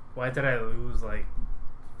 Why did I lose, like,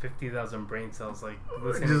 50,000 brain cells, like,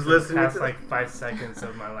 listening to the past, like, 5 seconds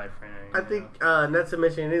of my life right now? I think, not to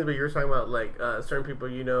mention anything, but you were talking about, like, certain people,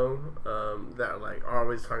 that, like, are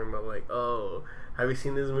always talking about, like, oh, have you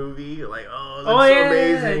seen this movie? Like, oh, it looks so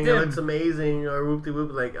amazing. It looks amazing. Or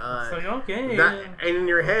whoop-de-whoop. Like, it's like, okay. And in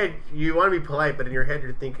your head, you want to be polite, but in your head,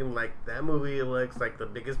 you're thinking, like, that movie looks like the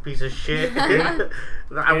biggest piece of shit.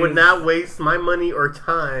 I would not waste my money or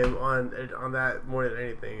time on that more than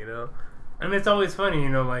anything, And it's always funny,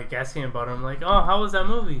 like, asking about them, like, oh, how was that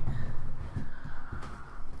movie?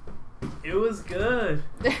 It was good.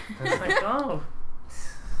 It's like, oh.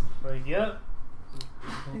 Like, yep.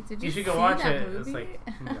 Did you should go watch it. Movie? It's like,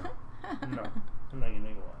 no, I'm not gonna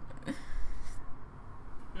go watch it.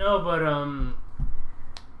 No, but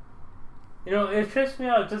it trips me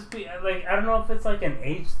out. Like, I don't know if it's like an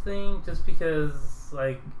age thing, just because,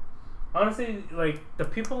 like, honestly, like, the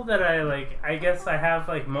people that I guess I have,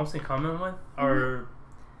 like, most in common with are,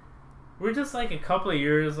 we're just, like, a couple of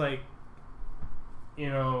years, like,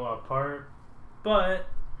 apart, but,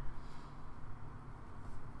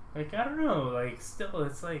 like, I don't know, like, still,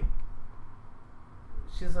 it's like,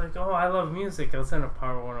 she's like, oh, I love music, I listen to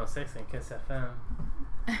Power 106 and Kiss FM.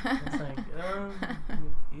 It's like,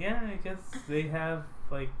 yeah, I guess they have,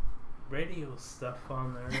 like, radio stuff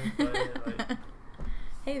on there, but, like,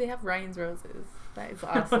 hey, they have Ryan's Roses. That is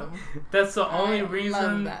awesome. That's the only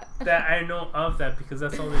reason that I know of that, because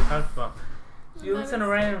that's all they talk about. You listen to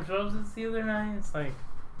Ryan's Roses the other night? It's like,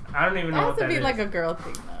 I don't even know what that is. It has to be like a girl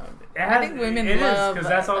thing, though. I think women love it, because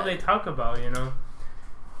that's all they talk about,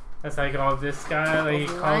 That's like, oh, this guy, like, he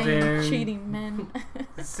called in. Cheating men.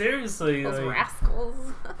 Seriously. Those like,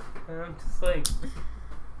 rascals. And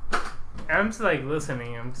I'm just like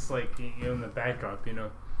listening. I'm just like, in the backdrop, The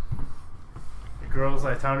girls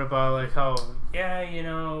like talking about like how, yeah,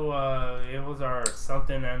 it was our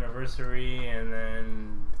something anniversary, and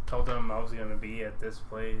then told them I was gonna be at this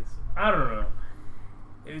place. I don't know.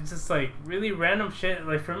 It's just like really random shit.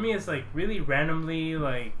 Like, for me, it's like really randomly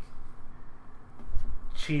like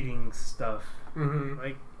cheating stuff. Mm-hmm.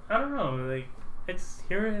 Like, I don't know. Like, it's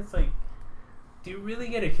here. It's like, do you really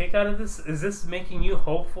get a kick out of this? Is this making you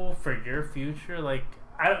hopeful for your future? Like,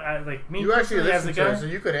 I like me. You actually listen to it, so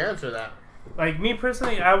you could answer that. Like, me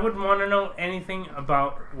personally, I wouldn't want to know anything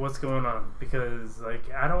about what's going on, because,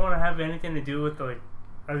 like, I don't want to have anything to do with, like,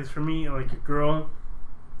 at least for me, like, a girl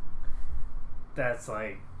that's,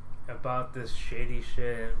 like, about this shady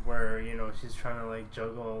shit where, she's trying to, like,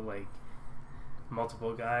 juggle, like,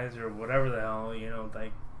 multiple guys or whatever the hell,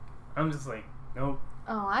 like, I'm just like, nope.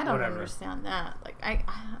 Oh, I don't understand that. Like,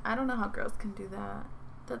 I don't know how girls can do that.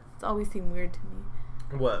 That's always seemed weird to me.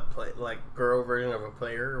 What, like girl version of a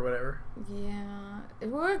player or whatever? Yeah.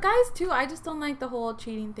 Well, guys too. I just don't like the whole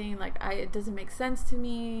cheating thing. Like, it doesn't make sense to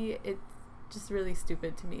me. It's just really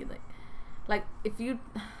stupid to me. Like if you,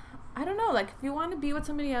 I don't know. Like, if you want to be with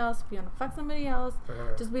somebody else, if you want to fuck somebody else,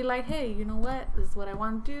 just be like, hey, you know what? This is what I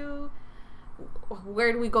want to do.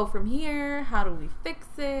 Where do we go from here? How do we fix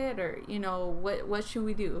it? Or, what should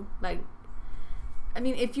we do? Like, I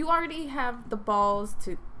mean, if you already have the balls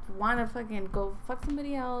to want to fucking go fuck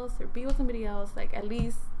somebody else or be with somebody else, like, at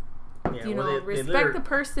least respect the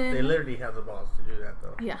person. They literally have the balls to do that,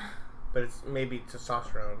 though. Yeah. But it's maybe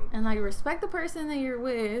testosterone. And, like, respect the person that you're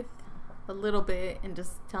with a little bit and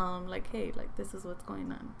just tell them, like, hey, like, this is what's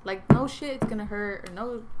going on. Like, no shit, it's gonna hurt, or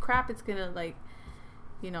no crap, it's gonna, like,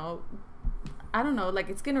 I don't know, like,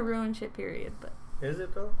 it's gonna ruin shit, period. But is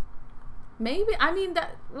it, though? Maybe. I mean, I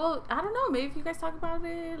don't know. Maybe if you guys talk about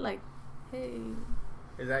it, like, hey.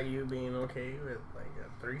 Is that you being okay with, like,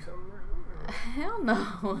 a threesome? Hell no.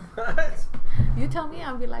 What? You tell me,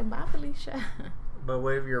 I'll be like, bye, Felicia. But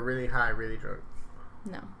what if you're really high, really drunk?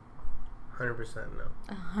 No. 100%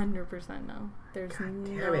 no. 100% no. There's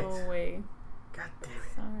no way. God damn it.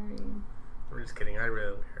 Sorry. I'm just kidding. I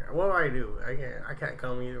really don't care. What do I do? I can't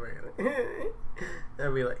come either way.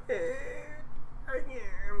 I'll be like, I can't.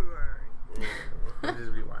 I'll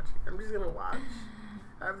just be watching. I'm just gonna watch.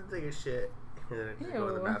 I have to take a shit. And then I just go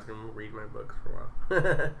to the bathroom and read my books for a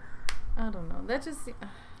while. I don't know. That just...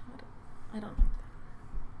 I don't know.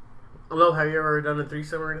 Hello, have you ever done a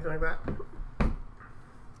threesome or anything like that?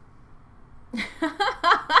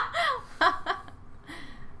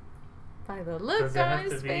 By the look on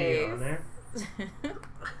his face. On there?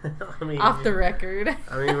 I mean, off the record.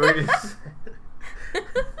 I mean, we're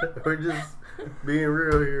just being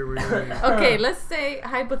real here. Okay, let's say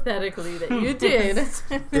hypothetically that you did.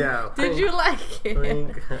 Yeah. Did you like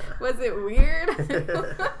it? Was it weird?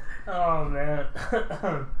 Oh man.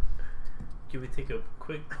 Can we take a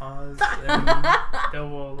quick pause and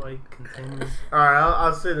then we'll like continue? Alright,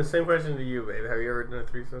 I'll say the same question to you, babe. Have you ever done a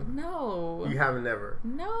threesome? No. You haven't never?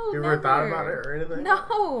 No, You ever thought about it or anything?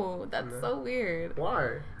 No, that's so weird.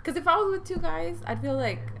 Why? Because if I was with two guys, I'd feel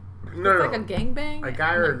like No. like a gangbang. A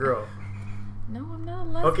guy or a girl? No, I'm not a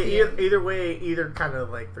lesbian. Okay, either way, either kind of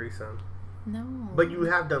like threesome. No. But you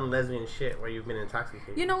have done lesbian shit where you've been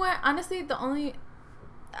intoxicated. You know what? Honestly,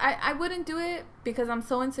 I wouldn't do it because I'm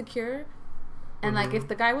so insecure. And, like, if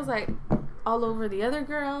the guy was, like, all over the other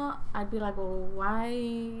girl, I'd be like, well, why?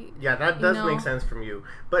 Yeah, that does make sense from you.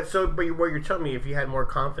 But what you're telling me, if you had more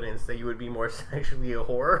confidence, that you would be more sexually a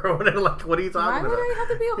whore or whatever, like, what are you talking about? Why would I have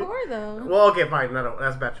to be a whore, though? Well, okay, fine. No,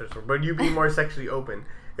 that's bachelor's. But you'd be more sexually open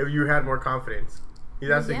if you had more confidence.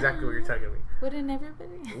 That's exactly what you're telling me. Wouldn't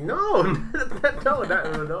everybody? No, not with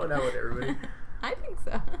everybody. I think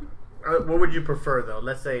so. What would you prefer, though?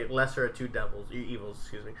 Let's say lesser of two evils,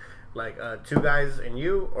 excuse me. Like, two guys and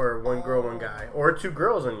you, or one girl, one guy? Or two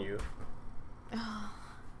girls and you? I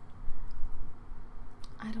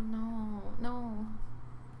don't know. No.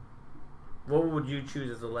 What would you choose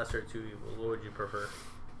as the lesser of two evils? What would you prefer?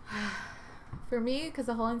 For me, because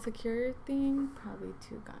the whole insecure thing, probably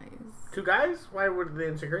two guys. Two guys? Why would the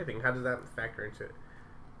insecure thing? How does that factor into it?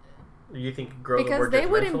 Do you think girls because are more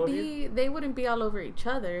they wouldn't be all over each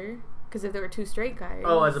other? Because if there were two straight guys.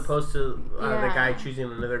 Oh, as opposed to the guy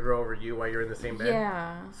choosing another girl over you while you're in the same bed?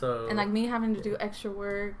 Yeah. So, and, like, me having to do extra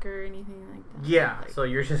work or anything like that. Yeah. Like, so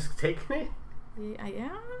you're just taking it? Yeah.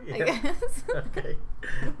 I guess. Okay.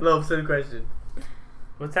 No, same question.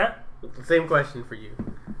 What's that? Same question for you.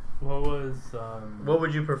 What was... What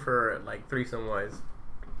would you prefer, like, threesome-wise?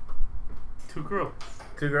 Two girls.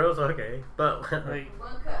 Two girls? Okay. But, like,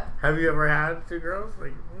 have you ever had two girls?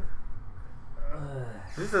 Like...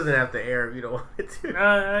 This doesn't have to air if you don't want it to.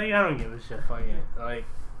 I don't give a shit. Fuck it. Like,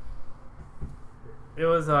 it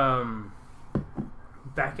was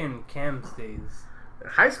back in Cam's days.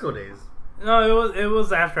 High school days. No, it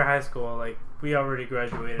was after high school. Like, we already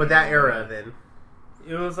graduated. But that era then.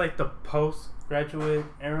 It was like the post-graduate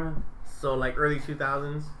era. So like early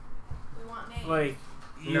 2000s. We want names. Like,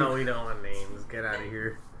 no, we don't want names. Get out of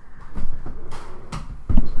here.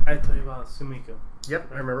 I told you about Sumiko.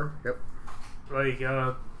 Yep, I remember. Yep. Like,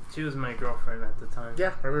 she was my girlfriend at the time.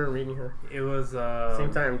 Yeah, I remember meeting her. It was,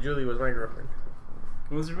 same time Julie was my girlfriend.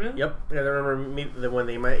 Was it really? Yep. Yeah, I remember when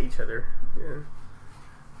they met each other. Yeah.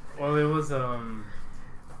 Well, it was,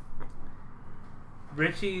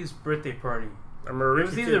 Richie's birthday party. I remember Richie.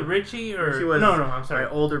 It was either Richie or... Richie was no, I'm sorry.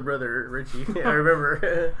 My older brother, Richie. I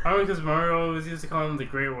remember. I remember because Mario always used to call him the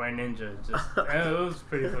Great White Ninja. Just, it was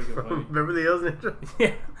pretty fucking funny. Beverly Hills Ninja?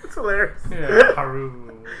 Yeah. It's hilarious. Yeah,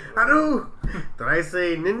 Haru. Haru! Did I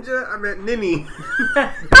say ninja? I meant ninny.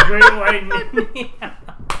 Great White Ninja.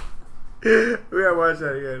 We gotta watch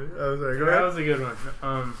that again. I'm sorry. Go ahead. That was a good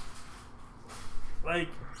one. Like,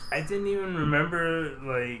 I didn't even remember,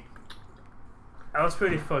 like... I was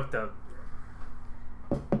pretty fucked up.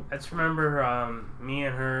 I just remember me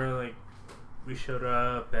and her, like, we showed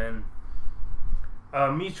up, and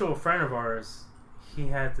a mutual friend of ours, he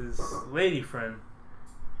had this lady friend.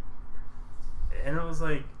 And it was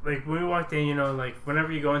like when we walked in, you know, like,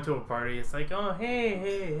 whenever you go into a party, it's like, oh,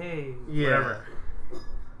 hey, yeah. whatever.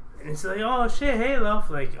 And it's like, oh shit, hey love,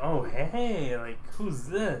 like, oh hey, like, who's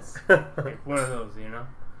this? Like one of those, you know.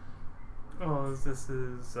 Oh, this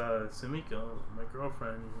is Sumiko, my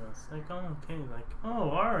girlfriend. You know, it's like, oh okay, like, oh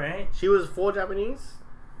all right. She was full Japanese.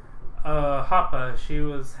 Hapa, she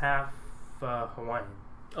was half Hawaiian.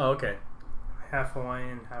 Oh, okay. Half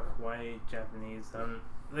Hawaiian, half white, Japanese.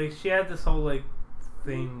 Like she had this whole like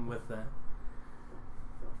thing with that.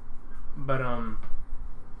 But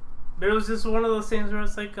it was just one of those things where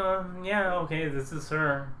it's like, yeah, okay, this is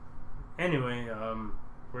her. Anyway,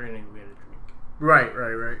 we're gonna go get a drink.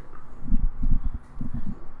 Right.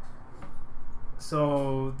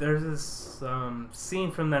 So there's this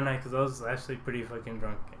scene from that night because I was actually pretty fucking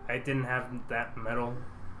drunk. I didn't have that metal,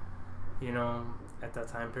 you know, at that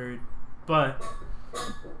time period. But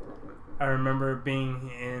I remember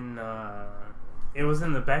being in, it was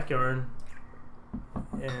in the backyard,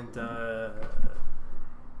 and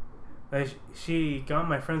like she got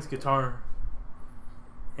my friend's guitar,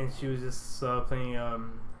 and she was just playing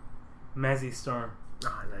Mazzy Star.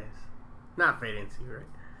 Oh, nice. Not Fade Into, right?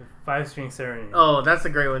 The 5-string serenade. Oh, that's a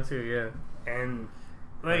great one too. Yeah. And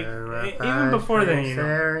like even before then, you know.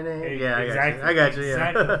 Serenade. Yeah, exactly. I got you. Yeah.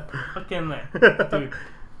 Exactly. Fucking like, dude.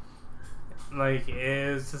 Like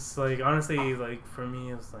it was just like honestly, like for me,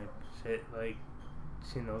 it was like shit. Like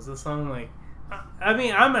she knows the song. Like I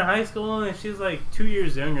mean, I'm in high school and she's like 2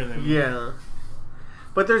 years younger than me. Yeah.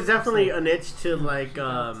 But there's definitely an itch to like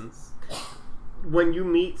when you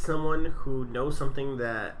meet someone who knows something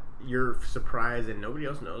that you're surprised and nobody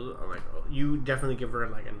else knows. I'm like, oh, you definitely give her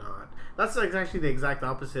like a nod. That's like actually the exact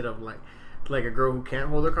opposite of like a girl who can't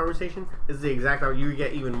hold her conversation. Is the exact opposite. You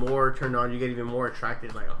get even more turned on. You get even more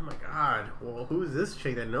attracted. Like, oh my god, well, who's this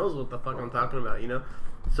chick that knows what the fuck I'm talking about? You know.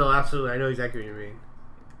 So absolutely, I know exactly what you mean.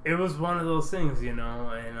 It was one of those things, you know,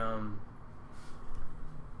 and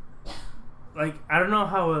like I don't know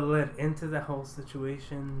how it led into that whole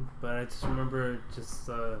situation, but I just remember just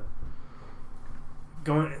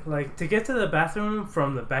going like to get to the bathroom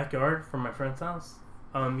from the backyard from my friend's house.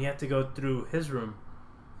 You had to go through his room,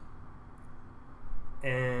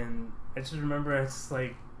 and I just remember it's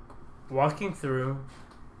like walking through,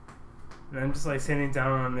 and I'm just like sitting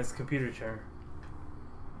down on this computer chair.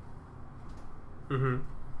 Mm-hmm.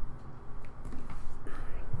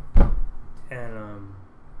 And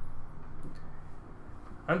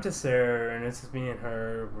I'm just there, and it's just me and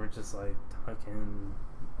her. We're just like talking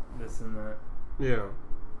this and that. Yeah.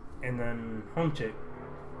 And then home chick,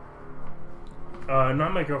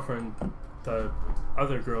 not my girlfriend, the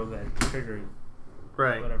other girl that triggered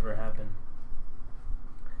whatever happened.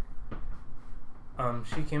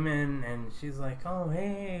 She came in and she's like, "Oh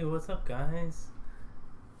hey, what's up, guys?"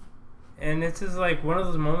 And it's just like one of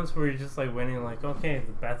those moments where you're just like waiting, like, okay,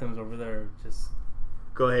 the bathroom's over there, just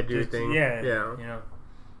go ahead, do your thing. Yeah, you know.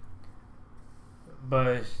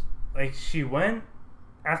 But like she went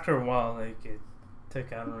after a while, like it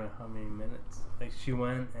took I don't know how many minutes. Like she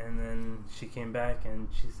went and then she came back and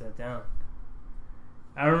she sat down.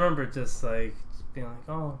 I remember just being like,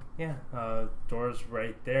 oh yeah, door's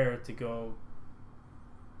right there to go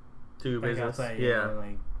do your business. Outside, you know,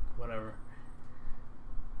 like whatever.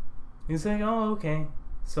 He's like, oh, okay.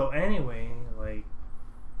 So anyway, like,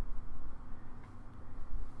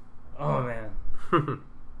 oh man.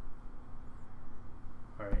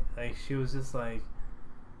 Alright, like she was just like,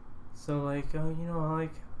 so like, oh, you know,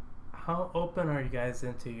 like, how open are you guys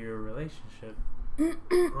into your relationship? Oh,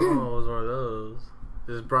 it was one of those.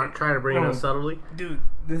 Just try to bring it up subtly. Dude,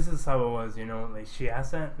 this is how it was, you know, like she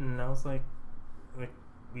asked that and I was like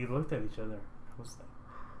we looked at each other. I was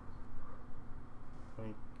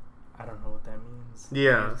like I don't know what that means.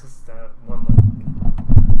 Yeah. It's just that one look.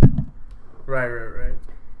 Right.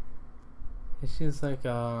 And she was like,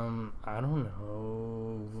 I don't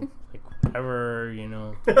know. Like, whatever, you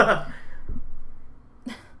know.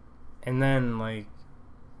 And then, like,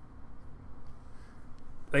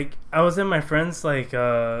 I was in my friend's,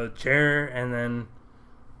 chair, and then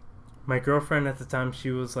my girlfriend at the time, she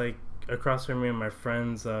was, across from me in my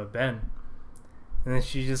friend's bed. And then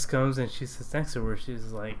she just comes and she sits next to her.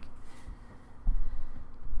 She's like,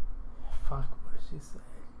 fuck, what did she say?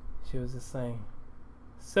 She was just saying,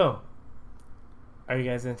 so, are you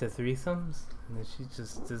guys into threesomes? And then she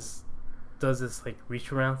just does this,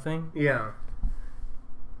 reach around thing. Yeah.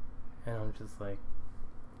 And I'm just like,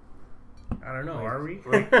 I don't know, are we?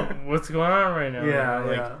 What's going on right now?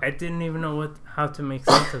 Yeah, I didn't even know how to make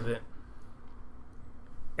sense of it.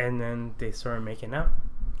 And then they started making out.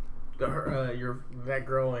 That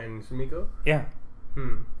girl and Sumiko? Yeah.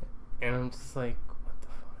 And I'm just like, what the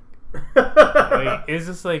fuck? It's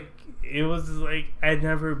just it was like I'd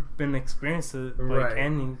never been experienced like right.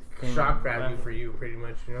 anything. Shock value for you, pretty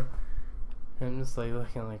much, you know. I'm just like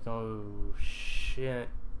looking like, oh shit,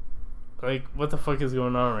 like what the fuck is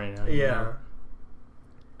going on right now? Yeah. Know?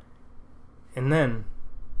 And then,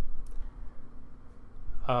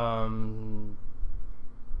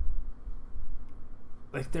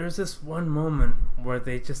 like there's this one moment where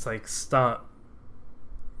they just like stop,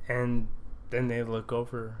 and then they look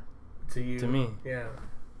over to you, to me. Yeah.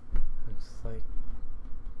 I'm just like,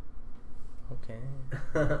 okay,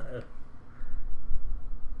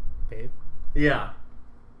 babe. Yeah.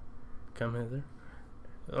 Come hither.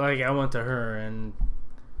 Like I went to her, and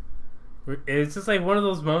it's just like one of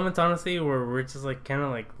those moments, honestly, where we're just like kind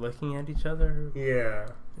of like looking at each other. Yeah.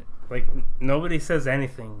 Like nobody says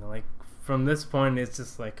anything. Like from this point, it's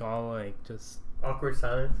just like all like just awkward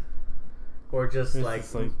silence, or just like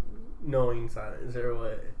like knowing silence, or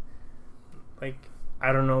what? Like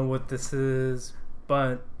I don't know what this is,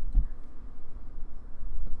 but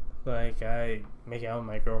like I make out with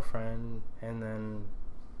my girlfriend, and then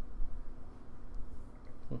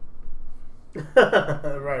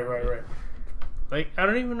right. Like I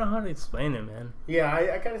don't even know how to explain it, man. Yeah,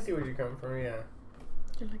 I kind of see where you're coming from. Yeah.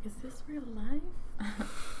 You're like, is this real life?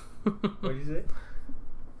 What did you say? Is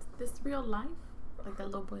this real life? Like that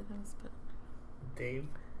little boy that was put. David?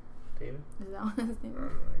 Is that what his name I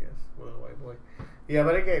don't know, I guess. Little white boy. Yeah,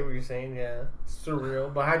 but I get what you're saying, yeah.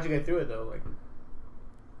 Surreal. But how'd you get through it, though? Like,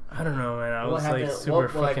 I don't know, man. I what was happened? like super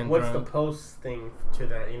fucking what's drunk. the post thing to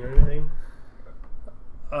that? You know what I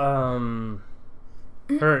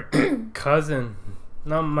mean? Her cousin,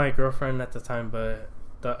 not my girlfriend at the time, but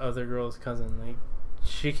the other girl's cousin, like,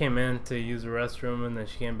 she came in to use the restroom, and then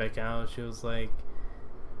she came back out. She was like,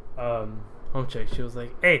 home check. She was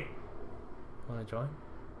like, hey, wanna join?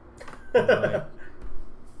 I was like,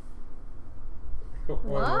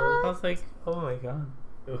 What? I was like, oh my god.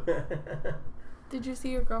 Did you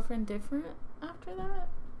see your girlfriend different after that?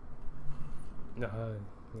 Yeah, I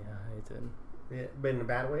did. Yeah, but in a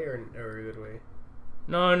bad way or a good way?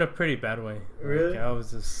 No, in a pretty bad way. Really? Like, I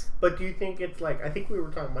was just... But do you think it's like... I think we were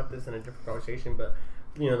talking about this in a different conversation, but,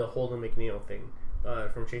 you know, the Holden McNeil thing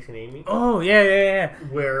from Chasing Amy. Oh, yeah.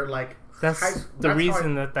 Where, like... That's the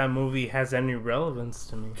reason that movie has any relevance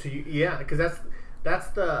to me. To you, yeah, because that's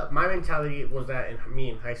the... My mentality was that in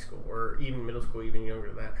high school, or even middle school, even younger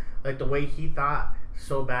than that. Like, the way he thought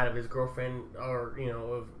so bad of his girlfriend, or, you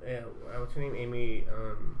know, of... what's her name? Amy...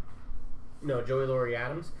 Joey Laurie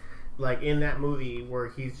Adams. Like in that movie where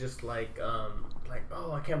he's just like, oh,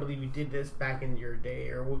 I can't believe you did this back in your day,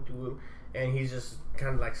 or whoop de whoop, and he's just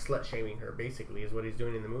kind of like slut shaming her. Basically, is what he's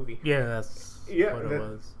doing in the movie. Yeah, that's what it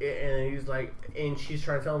was. And he's like, and she's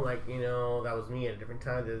trying to tell him like, you know, that was me at a different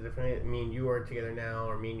time. There's a different. Me and you are together now,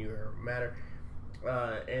 or me and you are matter.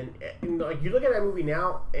 And like you look at that movie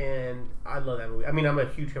now, and I love that movie. I mean, I'm a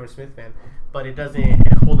huge Kevin Smith fan, but it doesn't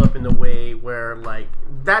hold up in the way where like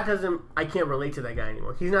that doesn't. I can't relate to that guy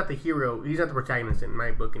anymore. He's not the hero. He's not the protagonist in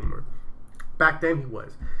my book anymore. Back then he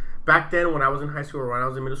was. Back then when I was in high school or when I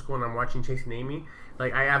was in middle school and I'm watching Chasing Amy,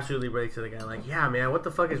 like I absolutely relate to the guy. Like, yeah, man, what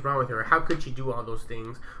the fuck is wrong with her? How could she do all those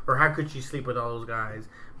things? Or how could she sleep with all those guys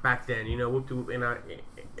back then? You know, whoop de whoop. And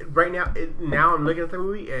right now, now I'm looking at the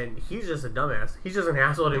movie and he's just a dumbass. He's just an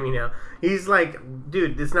asshole to me now. He's like,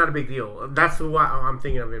 dude, it's not a big deal. That's what I'm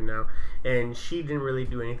thinking of him now. And she didn't really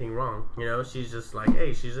do anything wrong. You know, she's just like,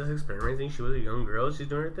 hey, she's just experimenting. She was a young girl. She's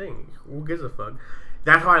doing her thing. Who gives a fuck?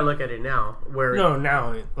 That's how I look at it now. Where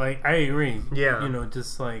now, like, I agree. Yeah. You know,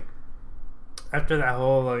 just like, after that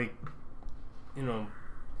whole, like, you know,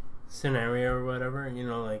 scenario or whatever, you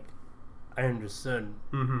know, like, I understood.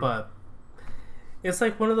 Mm-hmm. But it's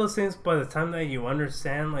like one of those things, by the time that you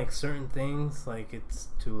understand, like, certain things, like, it's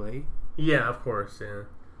too late. Yeah, of course, yeah.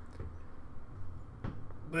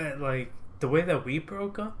 But, like, the way that we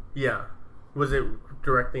broke up. Yeah. Was it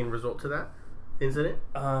directly in result to that incident?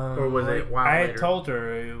 Or was like, it wow I later? told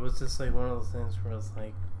her it was just, like, one of those things where it's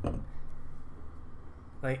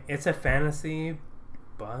like, it's a fantasy,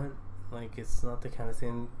 but, like, it's not the kind of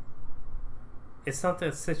thing... It's not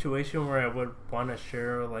the situation where I would want to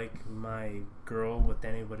share, like, my girl with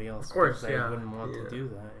anybody else. Of course, I wouldn't want to do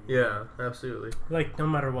that. Yeah, absolutely. Like, no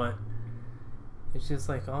matter what. It's just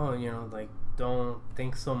like, oh, you know, like, don't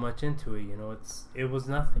think so much into it, you know. It was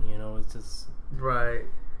nothing, you know. It's just... Right.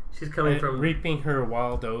 She's coming from... reaping her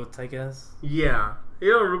wild oats, I guess. Yeah.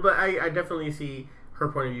 You know, but I definitely see her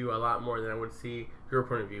point of view a lot more than I would see your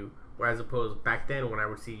point of view. As opposed back then when I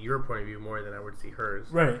would see your point of view more than I would see hers.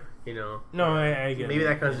 Right. You know? No, I get it. Maybe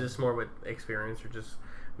that comes just more with experience or just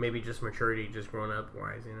maybe just maturity, just growing up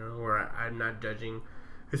wise, you know? Where I'm not judging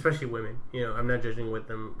especially women. You know, I'm not judging with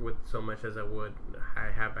them with so much as I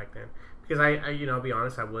have back then, because I you know, I'll be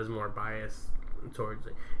honest, I was more biased towards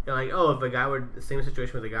it. You know, like, oh, if a guy were the same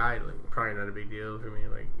situation with a guy, like, probably not a big deal for me.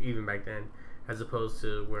 Like, even back then, as opposed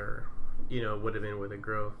to where, you know, would have been with a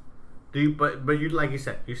girl. Do you? But you, like you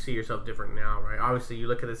said, you see yourself different now, right? Obviously, you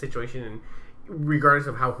look at the situation, and regardless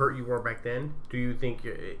of how hurt you were back then, do you think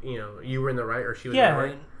you know, you were in the right or she was in the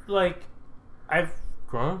right? Like, I've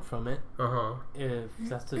grown from it. If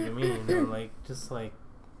that's what you mean, you know, like, just like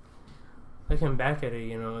looking back at it,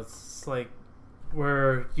 you know, it's like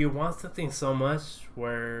where you want something so much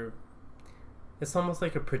where it's almost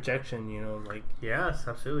like a projection, you know, like, yes,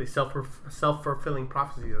 absolutely, self-fulfilling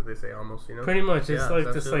prophecy, as they say, almost, you know, pretty much. It's like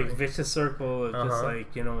absolutely. This like vicious circle of just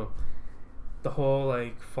like, you know, the whole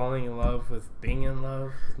like falling in love with being in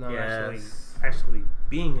love, not actually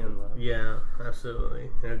being in love. Yeah, absolutely,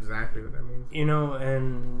 exactly what that means. You know,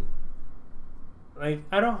 and like,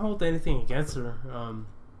 I don't hold anything against her.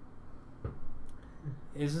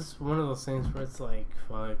 It's just one of those things where it's like,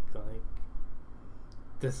 fuck, like,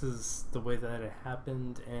 this is the way that it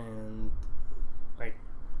happened, and like,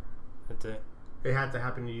 that's it. It had to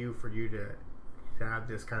happen to you for you to have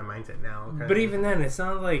this kind of mindset now. But even then, it's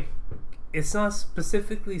not like, it's not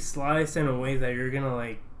specifically sliced in a way that you're gonna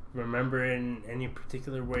like remember it in any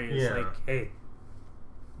particular way. It's like, hey,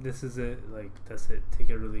 this is it. Like, that's it. Take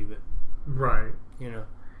it or leave it. Right. You know.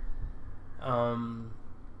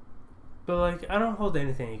 But like, I don't hold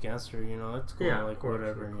anything against her. You know, it's cool. Yeah, like, course,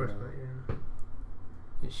 whatever. Of course, you know.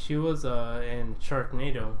 She was in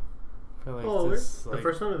Sharknado. For like this, the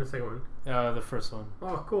first one or the second one? The first one.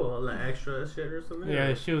 Oh, cool. Like extra shit or something?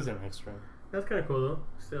 Yeah, she was an extra. That's kind of cool though.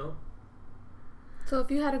 Still. So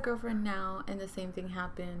if you had a girlfriend now and the same thing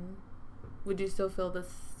happened, would you still feel the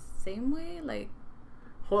same way? Like,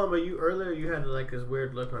 hold on, but you earlier you had like this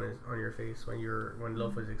weird look on your face when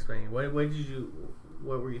Loaf was explaining. What were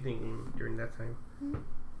you thinking during that time? Mm-hmm.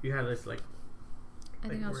 You had this like. I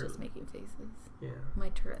think I was just making faces. Yeah. My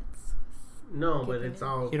Tourette's. No, but it's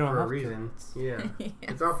all for a reason. Yeah. Yes,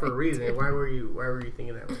 it's all for a reason. Why were you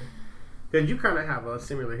thinking that way? Because you kind of have a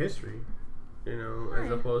similar history, you know, as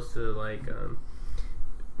opposed to like,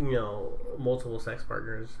 you know, multiple sex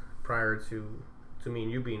partners prior to me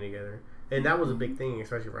and you being together, and that was a big thing,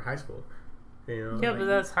 especially for high school. You know. Yeah, like, but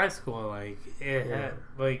that's high school. Like,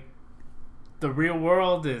 like, the real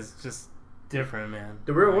world is just different, man.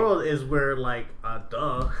 The real world is where, like,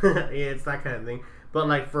 duh, yeah, it's that kind of thing. But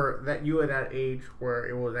like, for that, you at that age where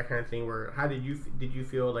it was that kind of thing, where how did you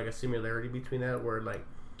feel like a similarity between that, where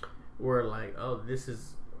like, oh, this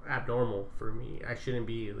is abnormal for me. I shouldn't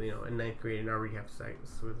be, you know, in 9th grade and already have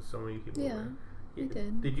sex with so many people. Yeah, I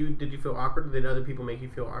did. Did you feel awkward? Did other people make you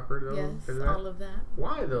feel awkward though? Yes, all of that.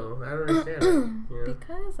 Why though? I don't understand. Yeah.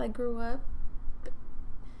 Because I grew up.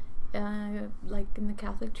 Like in the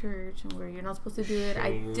Catholic Church, and where you're not supposed to do it.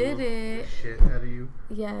 I did it. Shit out of you.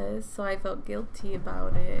 Yes, so I felt guilty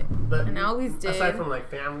about it, and I always did. Aside from like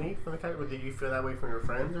family, from the Catholic, did you feel that way from your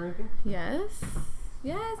friends or anything? Yes,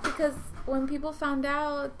 because when people found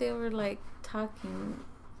out, they were like talking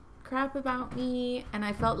crap about me, and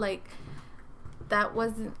I felt like that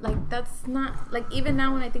wasn't like, that's not like, even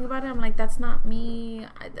now when I think about it, I'm like, that's not me.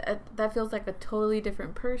 That feels like a totally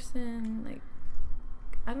different person. Like,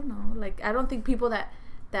 I don't know. Like, I don't think people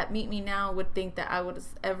that meet me now would think that I was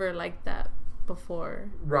ever like that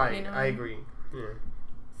before. Right. You know? I agree. Yeah.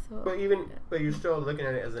 So, but you're still looking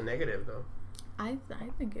at it as a negative, though. I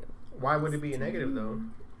think it. Why would it be a negative though?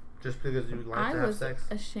 Just because you like to have sex?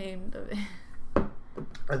 I was ashamed of it.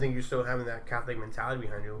 I think you're still having that Catholic mentality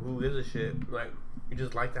behind you. Who gives a shit? Like, you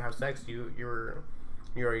just like to have sex. You're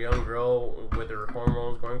a young girl with her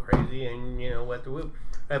hormones going crazy, and you know what to whoop.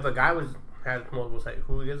 If a guy had multiple sex,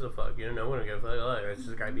 who gives a fuck? You know, no one will give a fuck. Oh, it's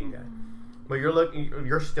just a guy being guy. But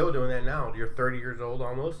you're still doing that now. You're 30 years old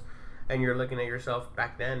almost, and you're looking at yourself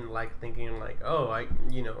back then, like thinking like, oh, I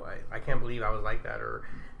can't believe I was like that, or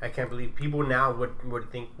I can't believe people now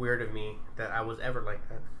would think weird of me that I was ever like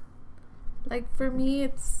that. Like, for me,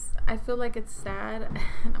 I feel like it's sad,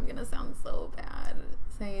 and I'm gonna sound so bad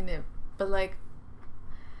saying it, but like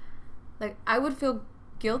I would feel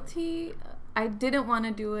guilty. I didn't want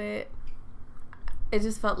to do it. It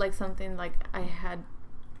just felt like something like I had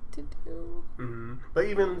to do. Mm-hmm. But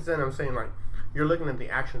even then, I'm saying, like, you're looking at the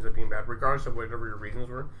actions of being bad, regardless of whatever your reasons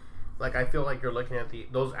were. Like, I feel like you're looking at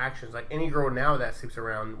those actions. Like, any girl now that sleeps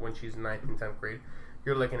around when she's 9th and 10th grade,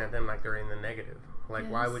 you're looking at them like they're in the negative. Like,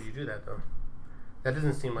 yes. Why would you do that, though? That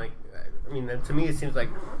doesn't seem like... I mean, to me, it seems like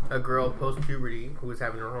a girl post-puberty who was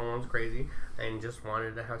having her hormones crazy and just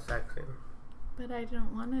wanted to have sex. But I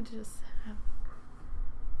don't want to just have...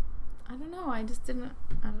 I don't know. I just didn't.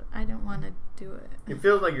 I didn't want to do it. It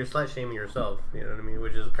feels like you're slut shaming yourself. You know what I mean?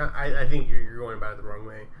 Which is kind of, I think you're going about it the wrong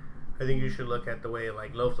way. I think you should look at the way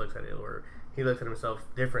like Loaf looks at it, where he looks at himself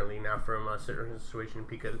differently now from a certain situation.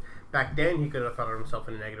 Because back then he could have thought of himself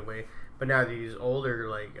in a negative way, but now that he's older,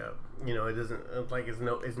 like you know, it doesn't like it's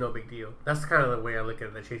no big deal. That's kind of the way I look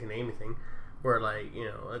at the Chasing Amy thing, where like you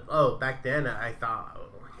know, like, oh back then I thought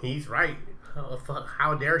he's right. Oh, fuck,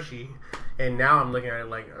 how dare she? And now I'm looking at it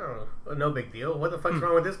like, oh, no big deal. What the fuck's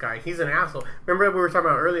wrong with this guy? He's an asshole. Remember we were talking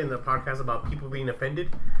about earlier in the podcast about people being offended?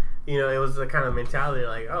 You know, it was the kind of mentality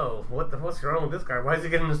like, oh, what's wrong with this guy? Why is he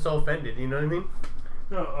getting so offended? You know what I mean?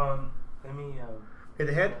 No, let me hit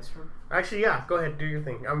the head. Actually, yeah, go ahead, do your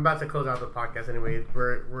thing. I'm about to close out the podcast anyway.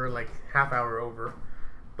 We're like half hour over,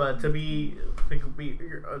 but to be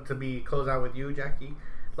close out with you, Jackie,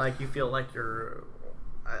 like you feel like you're.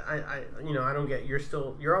 I you know, I don't get.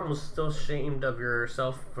 You're almost still ashamed of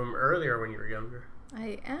yourself from earlier when you were younger.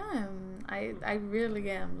 I am. I really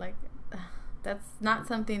am. Like, that's not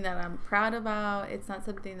something that I'm proud about. It's not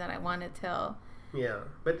something that I want to tell. Yeah,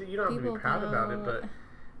 but you don't have to be proud about it. But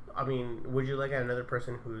I mean, would you look at another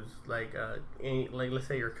person who's like, let's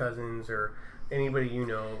say your cousins or anybody you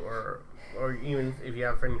know, or even if you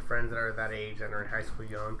have any friends that are that age and are in high school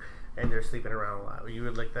young, and they're sleeping around a lot, you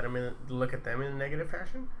would look at them in a negative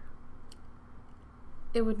fashion?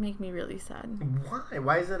 It would make me really sad. Why?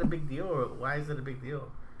 Why is that a big deal? Or why is it a big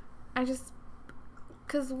deal?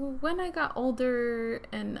 Because when I got older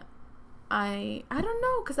and I don't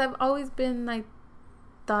know, because I've always been like,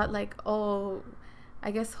 thought like, oh,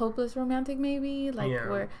 I guess hopeless romantic maybe, like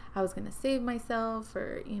where I was going to save myself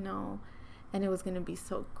or, you know, and it was going to be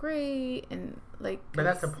so great and like. But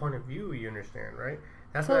that's the point of view, you understand, right?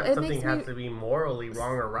 That's so not something has to be morally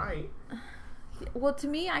wrong or right. Well, to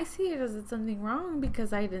me, I see it as it's something wrong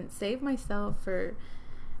because I didn't save myself for,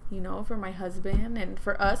 you know, for my husband. And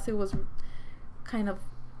for us, it was kind of,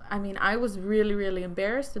 I mean, I was really, really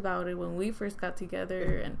embarrassed about it when we first got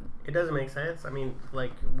together. And it doesn't make sense. I mean,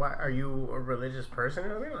 like, why are you a religious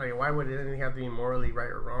person? I mean, like, why would anything have to be morally right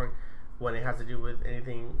or wrong when it has to do with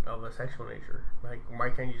anything of a sexual nature? Like, why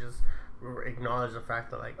can't you just acknowledge the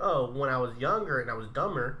fact that like, oh, when I was younger and I was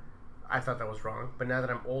dumber, I thought that was wrong, but now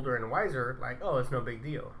that I'm older and wiser, like, oh, it's no big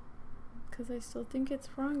deal. Because I still think it's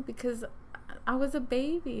wrong because I was a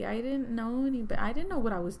baby. I didn't know I didn't know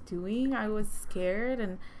what I was doing. I was scared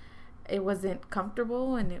and it wasn't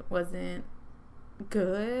comfortable and it wasn't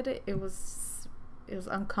good. It was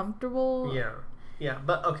uncomfortable. Yeah,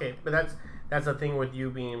 but okay, but that's the thing with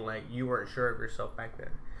you being like you weren't sure of yourself back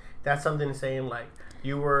then. That's something saying like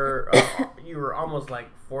you were almost like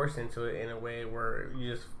forced into it in a way where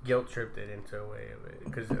you just guilt tripped it into a way of it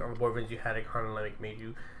because boyfriends you had kind of like made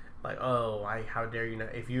you like, oh, how dare you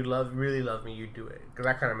not? If you really love me, you do it, because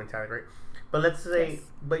that kind of mentality, right? But let's say,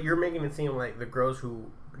 but you're making it seem like the girls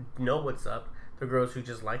who know what's up, the girls who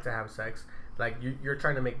just like to have sex, like you're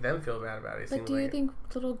trying to make them feel bad about it. But do you think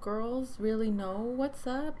little girls really know what's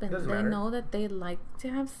up and they know that they like to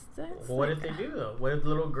have sex? Well, what if they do though? What if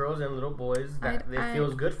little girls and little boys that it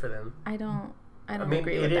feels good for them? I don't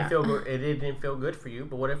agree with that. It didn't feel good for you,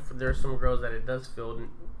 but what if there's some girls that it does feel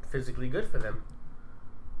physically good for them?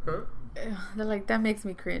 Huh? Like that makes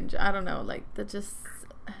me cringe. I don't know. Like that just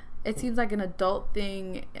it seems like an adult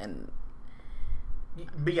thing and.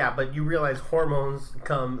 But yeah, but you realize hormones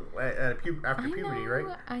come after puberty, right?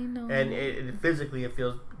 I know. And it physically it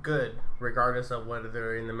feels good regardless of whether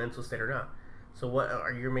they're in the mental state or not. So what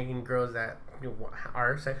are you making girls that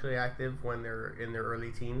are sexually active when they're in their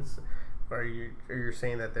early teens? Are you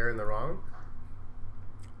saying that they're in the wrong?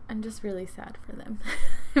 I'm just really sad for them.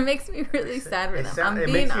 It makes me really sad for them. It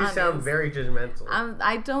makes you sound very judgmental.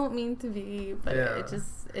 I don't mean to be, but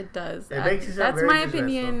it does. It makes you sound very judgmental. That's my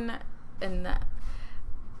opinion, and that.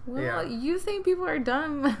 Well, you saying people are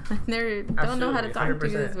dumb and they don't know how to talk to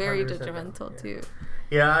you is very judgmental too.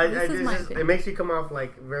 Yeah, it makes you come off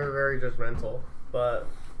like very, very judgmental. But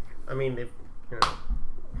I mean, if you know,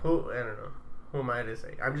 I don't know, who am I to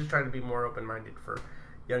say? I'm just trying to be more open-minded for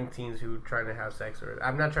young teens who trying to have sex. Or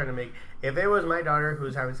I'm not trying to make. If it was my daughter who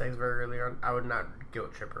was having sex very early on, I would not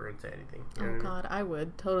guilt trip her into anything. You know God, I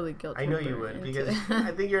would totally guilt trip her. I know you would because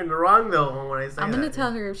I think you're in the wrong though when I say I'm gonna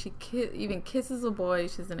tell her if she even kisses a boy,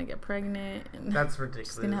 she's gonna get pregnant. And that's ridiculous.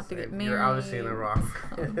 She's gonna have to get married. You're obviously in the wrong.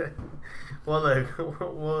 Well, look,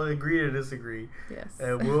 we'll agree to disagree. Yes.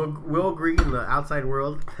 We'll agree in the outside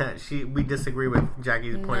world that we disagree with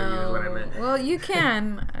Jackie's point of view. Is what I meant. Well, you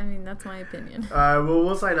can. I mean, that's my opinion. Well,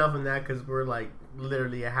 we'll sign off on that because we're like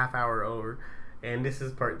literally a half hour over, and this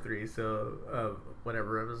is part 3. So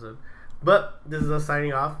whatever episode. But this is us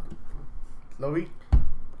signing off. Loey,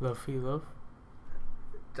 Love.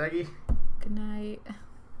 Jackie? Good night.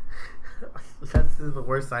 That's the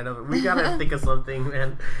worst side of it. We gotta think of something,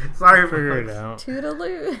 man. Sorry for figure it out.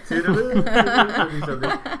 Toodaloo. Toodaloo.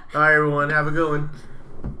 All right, everyone. Have a good one.